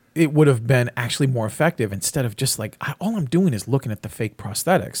route, it would have been actually more effective, instead of just all I'm doing is looking at the fake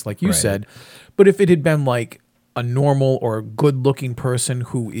prosthetics, like you said. But if it had been like a normal or a good-looking person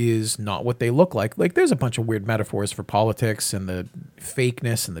who is not what they look like there's a bunch of weird metaphors for politics and the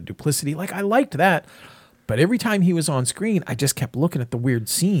fakeness and the duplicity. I liked that. But every time he was on screen, I just kept looking at the weird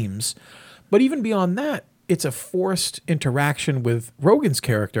seams. But even beyond that, it's a forced interaction with Rogen's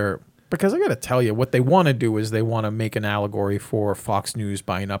character. Because I got to tell you, what they want to do is they want to make an allegory for Fox News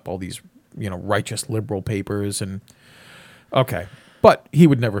buying up all these, righteous liberal papers but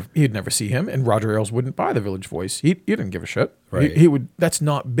he'd never see him, and Roger Ailes wouldn't buy the Village Voice. He didn't give a shit. Right. He would. That's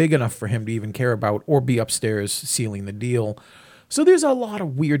not big enough for him to even care about or be upstairs sealing the deal. So there's a lot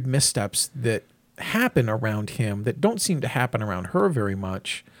of weird missteps that happen around him that don't seem to happen around her very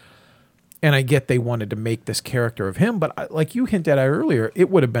much. And I get they wanted to make this character of him, but like you hinted at earlier, it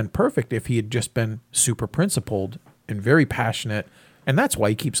would have been perfect if he had just been super principled and very passionate. And that's why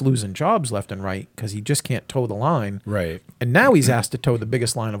he keeps losing jobs left and right, because he just can't toe the line. Right. And now he's asked to toe the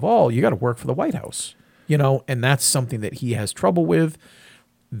biggest line of all. You got to work for the White House, and that's something that he has trouble with.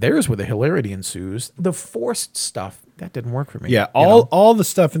 There's where the hilarity ensues. The forced stuff, that didn't work for me. Yeah, all the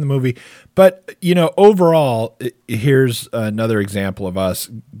stuff in the movie. But, overall, here's another example of us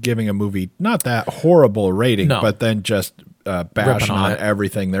giving a movie not that horrible a rating, but then just bashing on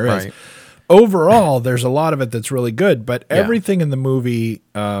everything there is. Overall, there's a lot of it that's really good, but everything in the movie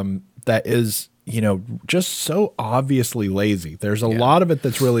that is just so obviously lazy. There's a lot of it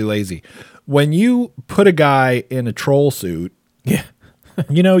that's really lazy. When you put a guy in a troll suit,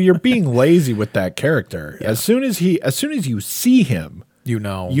 you're being lazy with that character. Yeah. As soon as you see him, you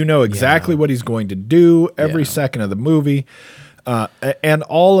know exactly what he's going to do every second of the movie, and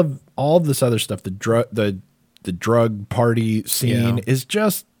all of this other stuff. The drug party scene is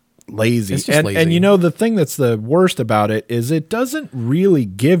just lazy. It's just lazy. And the thing that's the worst about it is it doesn't really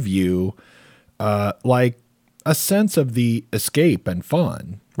give you like a sense of the escape and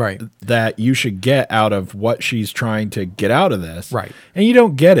fun that you should get out of what she's trying to get out of this. Right. And you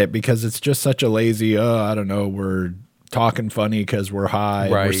don't get it because it's just such a lazy, I don't know, we're talking funny because we're high,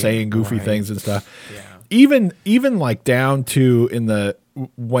 and we're saying goofy things and stuff. Yeah. Even like down to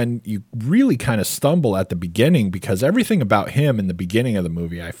when you really kind of stumble at the beginning, because everything about him in the beginning of the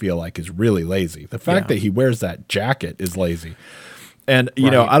movie, I feel like, is really lazy. The fact that he wears that jacket is lazy. And,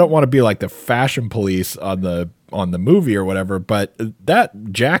 I don't want to be like the fashion police on the movie or whatever, but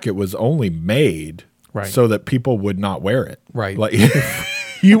that jacket was only made so that people would not wear it. Right. Like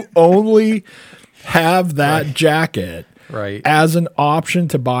you only have that jacket as an option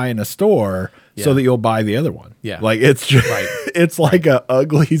to buy in a store so that you'll buy the other one. Yeah. Like it's just, it's like a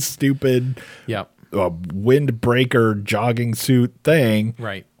ugly, stupid windbreaker jogging suit thing.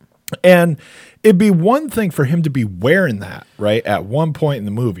 Right. And it'd be one thing for him to be wearing that, at one point in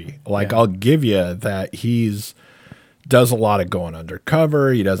the movie. Like, I'll give you that does a lot of going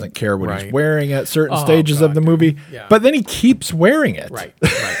undercover. He doesn't care what he's wearing at certain stages of the movie. Yeah. But then he keeps wearing it. Right.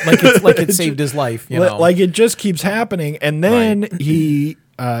 Like it saved his life, Like it just keeps happening. And then he,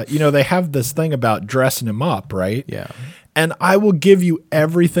 they have this thing about dressing him up, right? Yeah. And I will give you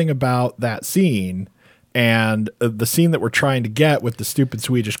everything about that scene. And the scene that we're trying to get with the stupid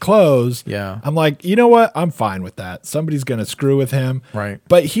Swedish clothes, I'm like, you know what? I'm fine with that. Somebody's going to screw with him. Right.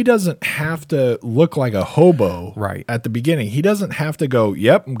 But he doesn't have to look like a hobo at the beginning. He doesn't have to go,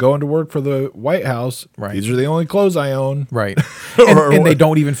 yep, I'm going to work for the White House. Right. These are the only clothes I own. Right. and they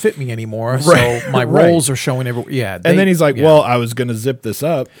don't even fit me anymore. So my rolls are showing everywhere. Yeah. And then he's like, well, I was going to zip this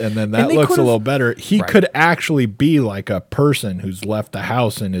up. And then that looks a little better. He could actually be like a person who's left the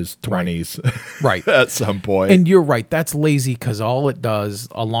house in his 20s. Right. At some point. And you're right. That's lazy because all it does,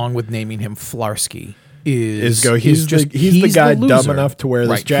 along with naming him Flarsky, is he's the guy dumb enough to wear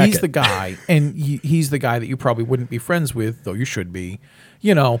this jacket. He's the guy, and he's the guy that you probably wouldn't be friends with, though you should be.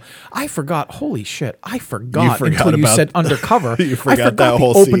 I forgot. Holy shit! I forgot until you said undercover. You forgot that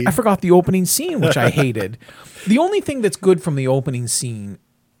whole scene. I forgot the opening scene, which I hated. The only thing that's good from the opening scene.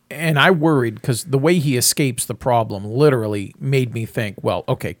 And I worried because the way he escapes the problem literally made me think, well,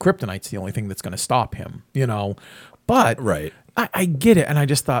 okay, kryptonite's the only thing that's going to stop him, But I get it. And I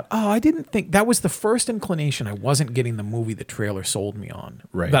just thought, I didn't think that was the first inclination. I wasn't getting the movie the trailer sold me on.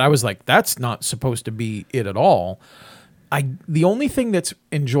 Right. That I was like, that's not supposed to be it at all. The only thing that's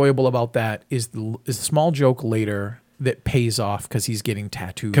enjoyable about that is the small joke later that pays off because he's getting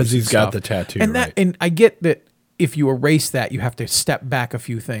tattoos. Because he's got the tattoo. And I get that. If you erase that, you have to step back a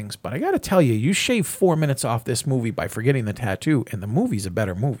few things. But I got to tell you, you shave 4 minutes off this movie by forgetting the tattoo, and the movie's a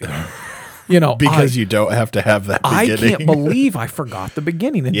better movie. Because you don't have to have that beginning. I can't believe I forgot the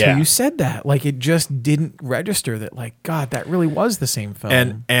beginning until you said that. Like, it just didn't register that, like, God, that really was the same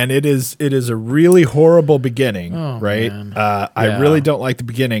film. And it is a really horrible beginning, right? I really don't like the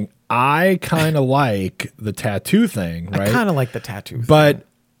beginning. I kind of like the tattoo thing, right? I kind of like the tattoo thing. But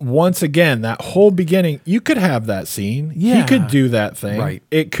once again, that whole beginning, you could have that scene. Yeah. He could do that thing. Right.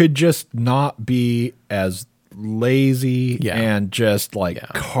 It could just not be as lazy and just like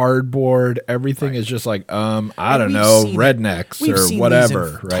cardboard. Everything is just like, I don't know, rednecks or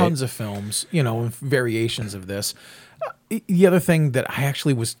whatever. Right? Tons of films, variations of this. The other thing that I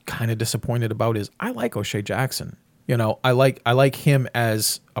actually was kind of disappointed about is I like O'Shea Jackson. I like him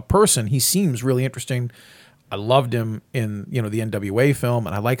as a person. He seems really interesting. I loved him in, the NWA film,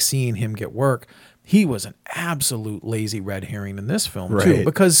 and I like seeing him get work. He was an absolute lazy red herring in this film, too,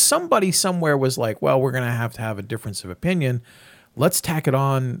 because somebody somewhere was like, well, we're going to have a difference of opinion. Let's tack it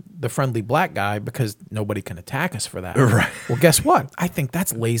on the friendly black guy because nobody can attack us for that. Right. Well, guess what? I think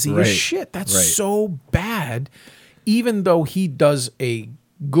that's lazy as shit. That's so bad, even though he does a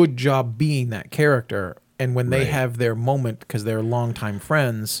good job being that character. And when they have their moment, because they're longtime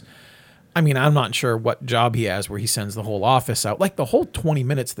friends, I mean, I'm not sure what job he has where he sends the whole office out. Like the whole 20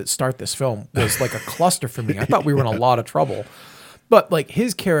 minutes that start this film was like a cluster for me. I thought we were in a lot of trouble. But like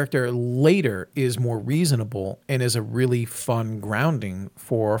his character later is more reasonable and is a really fun grounding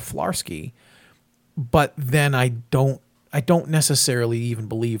for Flarsky. But then I don't necessarily even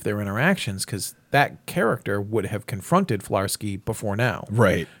believe their interactions because that character would have confronted Flarsky before now.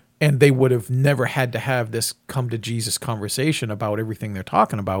 Right. And they would have never had to have this come to Jesus conversation about everything they're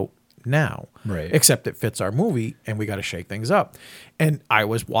talking about now. Right. Except it fits our movie and we got to shake things up. And I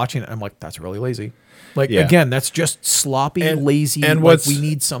was watching it. I'm like, that's really lazy. Like, again, that's just sloppy, lazy. And like we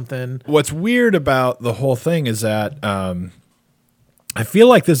need something. What's weird about the whole thing is that I feel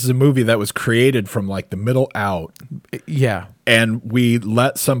like this is a movie that was created from like the middle out. Yeah. And we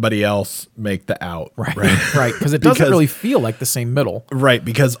let somebody else make the out. Right. Right. Because it doesn't really feel like the same middle. Right.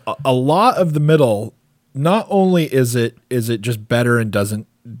 Because a lot of the middle, not only is it just better and doesn't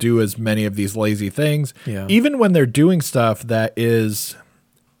do as many of these lazy things, even when they're doing stuff that is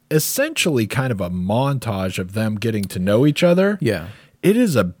essentially kind of a montage of them getting to know each other. Yeah. It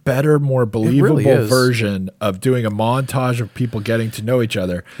is a better, more believable version of doing a montage of people getting to know each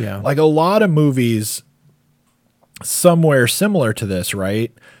other. Yeah. Like a lot of movies somewhere similar to this,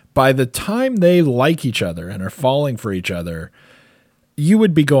 right? By the time they like each other and are falling for each other, you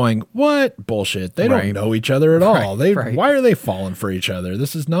would be going, what bullshit? They don't know each other at all. Why are they falling for each other?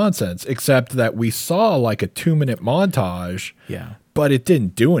 This is nonsense. Except that we saw like a 2-minute montage. Yeah. But it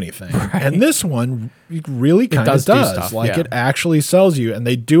didn't do anything. And this one really kind of does. Like it actually sells you. And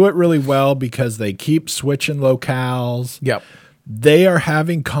they do it really well because they keep switching locales. Yep. They are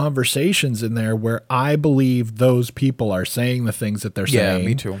having conversations in there where I believe those people are saying the things that they're saying. Yeah,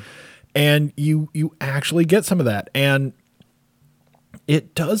 me too. And you actually get some of that. And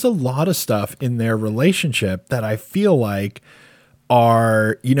it does a lot of stuff in their relationship that I feel like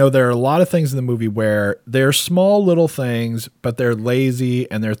are, there are a lot of things in the movie where they're small little things, but they're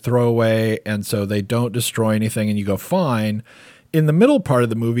lazy and they're throwaway. And so they don't destroy anything and you go, fine. In the middle part of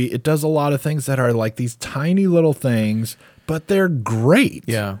the movie, it does a lot of things that are like these tiny little things, but they're great.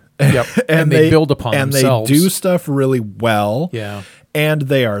 Yeah. Yep. and they build upon themselves. And they do stuff really well. Yeah. And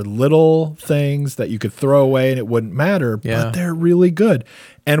they are little things that you could throw away and it wouldn't matter, but they're really good.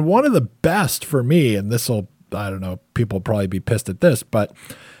 And one of the best for me, and this will, I don't know, people will probably be pissed at this, but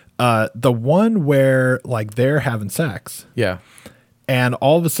the one where like they're having sex. Yeah. And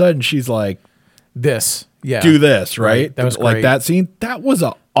all of a sudden she's like, do this, right? That was great. Like that scene. That was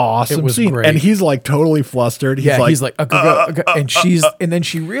an awesome scene. Great. And he's like totally flustered. He's like and then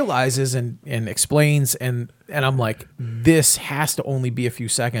she realizes and explains and I'm like, this has to only be a few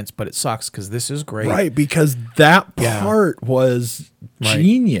seconds, but it sucks because this is great. Right, because that part was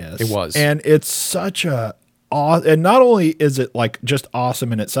genius. It was. And it's such and not only is it like just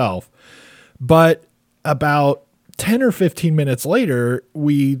awesome in itself, but about 10 or 15 minutes later,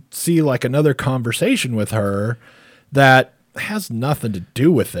 we see like another conversation with her that has nothing to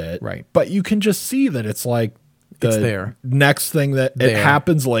do with it. Right. But you can just see that it's like it's there. Next thing that it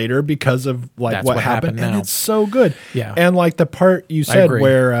happens later because of like That's what happened. now. And it's so good. Yeah. And like the part you said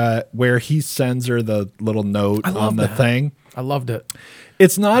where he sends her the little note on the thing. I loved it.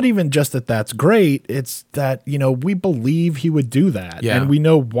 It's not even just that that's great. It's that, we believe he would do that. Yeah. And we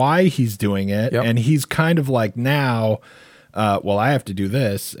know why he's doing it. Yep. And he's kind of like now, well, I have to do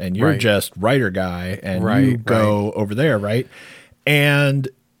this. And you're just writer guy. And you go over there, right? And,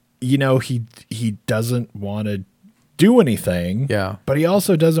 he doesn't want to do anything. Yeah. But he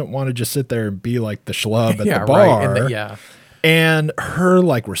also doesn't want to just sit there and be like the schlub at the bar. Right. And her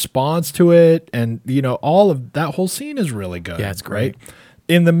like response to it and, all of that whole scene is really good. Yeah, it's great. Right?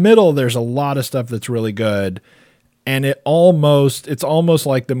 In the middle, there's a lot of stuff that's really good. And it's almost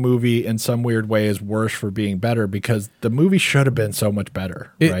like the movie in some weird way is worse for being better because the movie should have been so much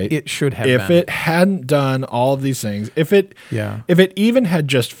better, right? It should have if it hadn't done all of these things, if it even had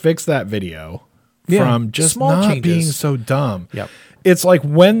just fixed that video from just small not changes. being so dumb. Yep. It's like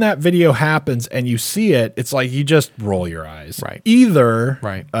when that video happens and you see it, it's like you just roll your eyes. Right. Either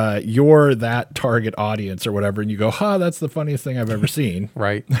you're that target audience or whatever, and you go, that's the funniest thing I've ever seen.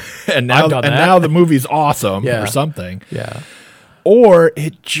 Right. and now the movie's awesome or something. Yeah. Or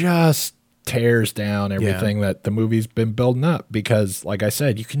it just tears down everything that the movie's been building up because, like I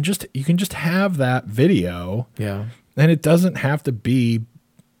said, you can just have that video. Yeah. And it doesn't have to be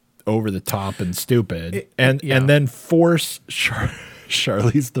over the top and stupid. And then force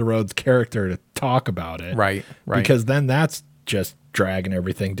Charlize Theron's character to talk about it. Right. Because then that's just dragging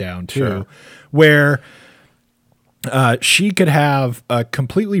everything down too. Sure. Where she could have a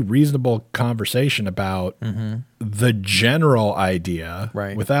completely reasonable conversation about the general idea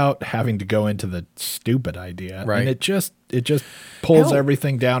without having to go into the stupid idea. Right. And it just pulls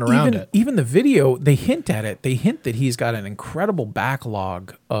everything down around it. Even the video, they hint at it. They hint that he's got an incredible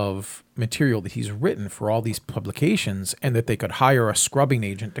backlog of material that he's written for all these publications and that they could hire a scrubbing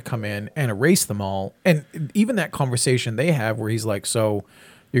agent to come in and erase them all. And even that conversation they have where he's like, so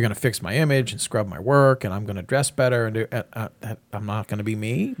you're going to fix my image and scrub my work, and I'm going to dress better, and I'm not going to be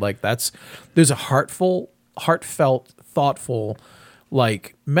me. Like there's a heartfelt, thoughtful,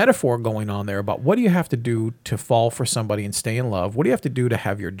 like metaphor going on there about what do you have to do to fall for somebody and stay in love? What do you have to do to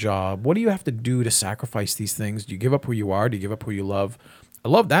have your job? What do you have to do to sacrifice these things? Do you give up who you are? Do you give up who you love? I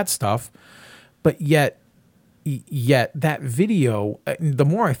love that stuff. But yet that video, the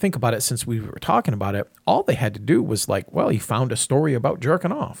more I think about it since we were talking about it, all they had to do was like, well, he found a story about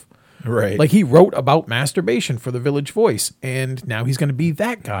jerking off. Right. Like he wrote about masturbation for the Village Voice, and now he's going to be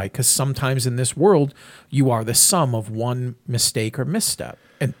that guy, because sometimes in this world, you are the sum of one mistake or misstep.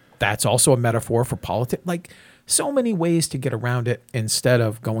 And that's also a metaphor for politics. Like so many ways to get around it instead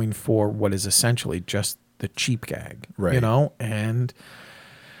of going for what is essentially just the cheap gag, right. And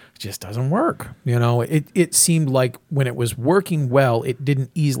just doesn't work. It seemed like when it was working well, it didn't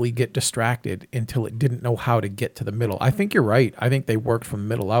easily get distracted until it didn't know how to get to the middle. I think you're right. I think they worked from the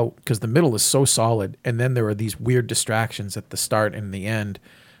middle out, because the middle is so solid, and then there are these weird distractions at the start and the end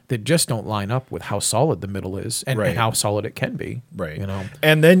that just don't line up with how solid the middle is and how solid it can be. Right.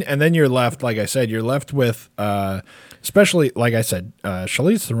 And then you're left, like I said, you're left with especially, like I said,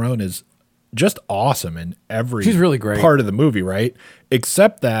 Charlize Theron is just awesome in every She's really great. part of the movie, right?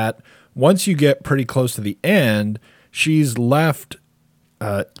 Except that once you get pretty close to the end, she's left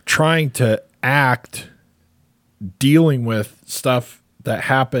trying to act, dealing with stuff that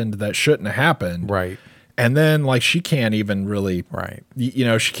happened that shouldn't have happened. Right. And then, like, she can't even really, right.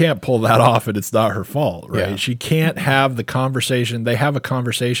 She can't pull that off, and it's not her fault, right? Yeah. She can't have the conversation. They have a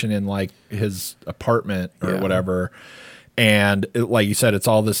conversation in, like, his apartment or whatever. And like you said, it's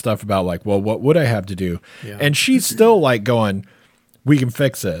all this stuff about like, well, what would I have to do? Yeah. And she's still like going, we can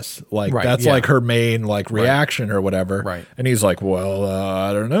fix this. Like that's like her main like reaction or whatever. Right. And he's like, well,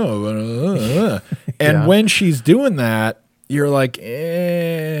 I don't know. And when she's doing that, you're like,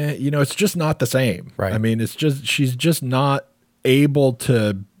 it's just not the same. Right. I mean, she's just not able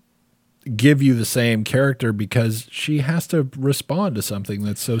to give you the same character because she has to respond to something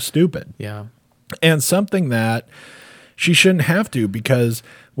that's so stupid. Yeah. And something that she shouldn't have to, because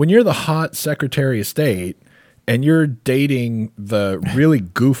when you're the hot Secretary of State and you're dating the really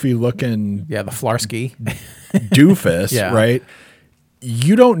goofy looking the Flarsky doofus, right?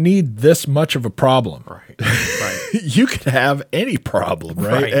 You don't need this much of a problem. Right. You could have any problem,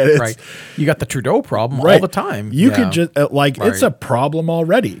 right? Right. You got the Trudeau problem all the time. You could just it's a problem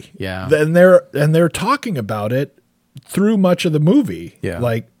already. Yeah. And they're talking about it through much of the movie. Yeah.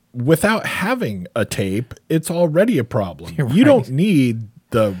 Like without having a tape, it's already a problem. Right. You don't need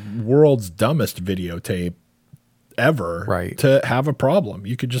the world's dumbest videotape ever to have a problem.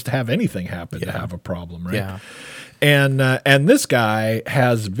 You could just have anything happen to have a problem, right? Yeah. And this guy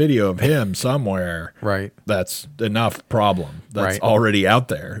has video of him somewhere. Right. That's enough problem. That's already out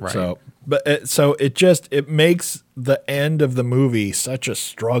there. Right. So it makes the end of the movie such a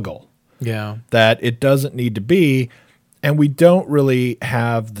struggle. Yeah. That it doesn't need to be. And we don't really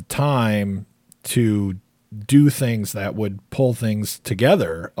have the time to do things that would pull things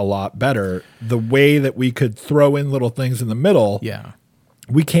together a lot better. The way that we could throw in little things in the middle. Yeah.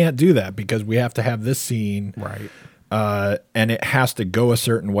 We can't do that because we have to have this scene. Right. And it has to go a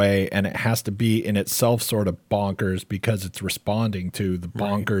certain way, and it has to be in itself sort of bonkers because it's responding to the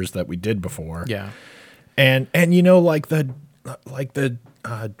bonkers that we did before. Yeah. And like the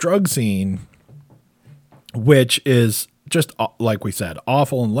drug scene, which is just, like we said,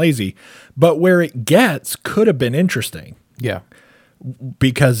 awful and lazy, but where it gets could have been interesting. Yeah.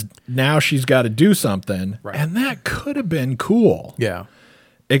 Because now she's got to do something, and that could have been cool. Yeah.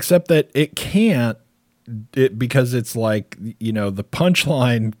 Except that it can't, because it's like, the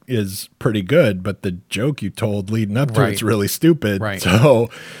punchline is pretty good, but the joke you told leading up to it's really stupid. Right. So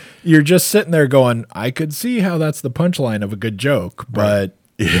you're just sitting there going, I could see how that's the punchline of a good joke, but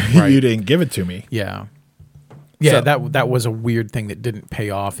you didn't give it to me. Yeah. Yeah, so, that was a weird thing that didn't pay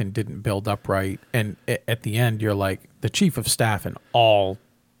off and didn't build up right. And at the end, you're like, the chief of staff and all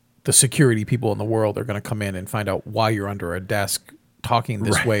the security people in the world are going to come in and find out why you're under a desk talking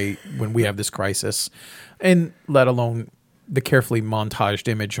this way when we have this crisis. And let alone the carefully montaged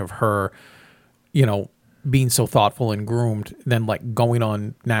image of her, being so thoughtful and groomed, then like going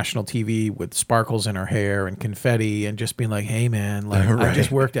on national TV with sparkles in her hair and confetti and just being like, hey man, like I just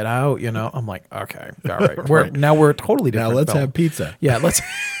worked it out, I'm like, okay, all right. Now we're totally different. Now let's have pizza. Yeah, let's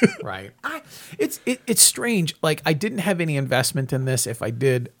right. It's strange. Like I didn't have any investment in this. If I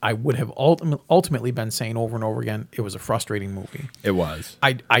did, I would have ultimately been saying over and over again, it was a frustrating movie. It was.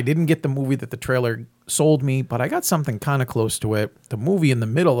 I didn't get the movie that the trailer sold me, but I got something kind of close to it. The movie in the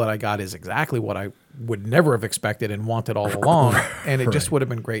middle that I got is exactly what I would never have expected and wanted all along. And it just would have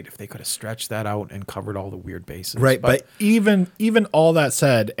been great if they could have stretched that out and covered all the weird bases. Right. But even all that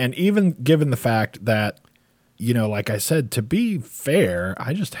said, and even given the fact that, you know, like I said, to be fair,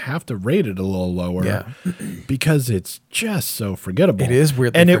 I just have to rate it a little lower because it's just so forgettable. It is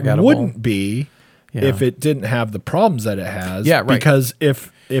weirdly and forgettable. It wouldn't be if it didn't have the problems that it has. Yeah, right. Because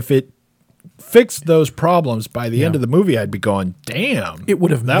if it fixed those problems by the end of the movie, I'd be going, damn, it would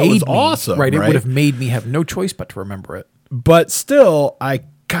have that made was me, awesome. Right. It would have made me have no choice but to remember it. But still, I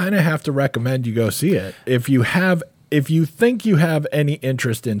kind of have to recommend you go see it. If you think you have any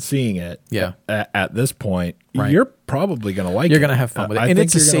interest in seeing it at this point, you're probably going to like it. You're going to have fun with it. I And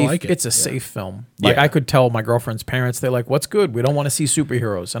think it's a you're gonna safe like it. it's a safe film. Like I could tell my girlfriend's parents, they're like, "What's good? We don't want to see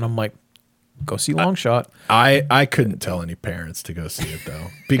superheroes." And I'm like, "Go see Long Shot." I couldn't tell any parents to go see it though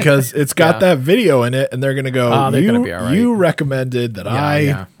because it's got that video in it, and they're gonna go. They're gonna be all right. You recommended that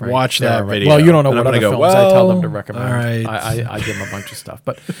I watch that video. Well, you don't know and what I'm other gonna films I tell them to recommend. All right. I give them a bunch of stuff,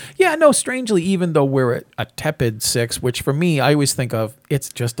 but no. Strangely, even though we're at a tepid 6, which for me, I always think of it's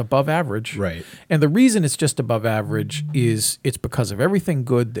just above average. Right. And the reason it's just above average is it's because of everything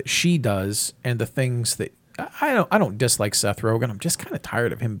good that she does and the things that I don't dislike Seth Rogen. I'm just kind of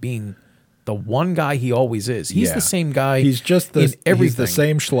tired of him being the one guy he always is. He's the same guy. He's just in everything. He's the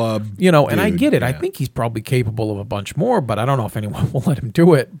same schlub. You know, and I dude. get it. I think he's probably capable of a bunch more, but I don't know if anyone will let him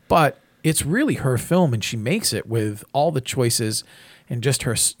do it. But it's really her film, and she makes it with all the choices and just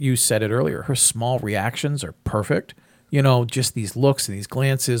her, you said it earlier, her small reactions are perfect. You know, just these looks and these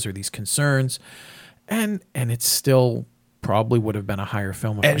glances or these concerns. And it's still probably would have been a higher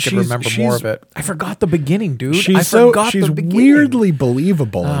film if I could remember more of it. I forgot the beginning, dude. She's weirdly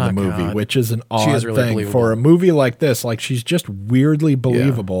believable in the movie, God. which is an odd really thing believable. for a movie like this. Like she's just weirdly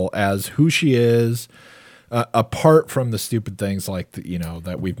believable as who she is, apart from the stupid things like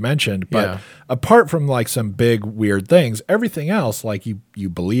that we've mentioned. But apart from like some big weird things, everything else, like you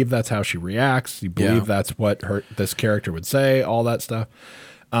believe that's how she reacts. You believe that's what this character would say. All that stuff.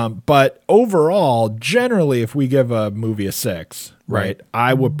 But overall, generally, if we give a movie a 6, right,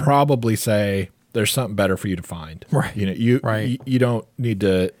 I would probably say there's something better for you to find. Right. You don't need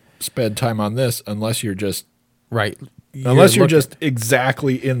to spend time on this unless you're just unless you're just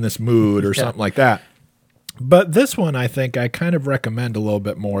exactly in this mood or something like that. But this one, I think I kind of recommend a little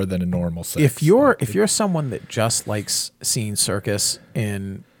bit more than a normal 6. If you're someone that just likes seeing circus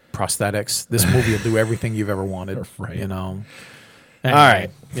in prosthetics, this movie will do everything you've ever wanted. Right. You know. Anyway, all right.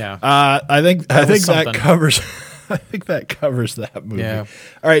 Yeah. I think that covers. I think that covers that movie. Yeah.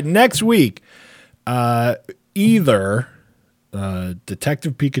 All right. Next week, either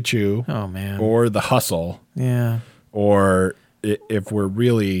Detective Pikachu. Oh man. Or The Hustle. Yeah. Or if we're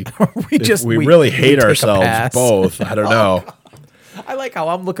really we really hate take a ourselves pass. both. I don't know. I like how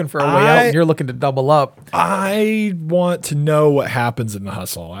I'm looking for a way out and you're looking to double up. I want to know what happens in The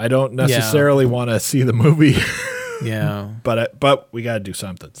Hustle. I don't necessarily want to see the movie. Yeah. But we got to do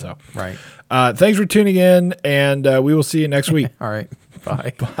something. So right. Thanks for tuning in, and we will see you next week. All right.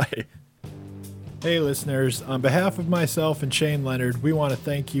 Bye. Bye. Hey, listeners. On behalf of myself and Shane Leonard, we want to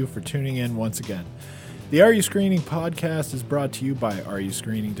thank you for tuning in once again. The Are You Screening podcast is brought to you by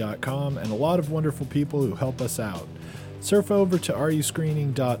areyouscreening.com and a lot of wonderful people who help us out. Surf over to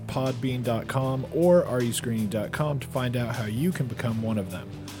areyouscreening.podbean.com or areyouscreening.com to find out how you can become one of them.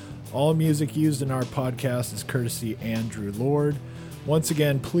 All music used in our podcast is courtesy Andrew Lord. Once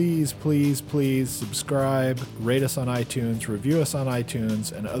again, please, please, please subscribe, rate us on iTunes, review us on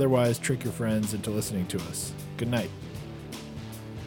iTunes, and otherwise trick your friends into listening to us. Good night.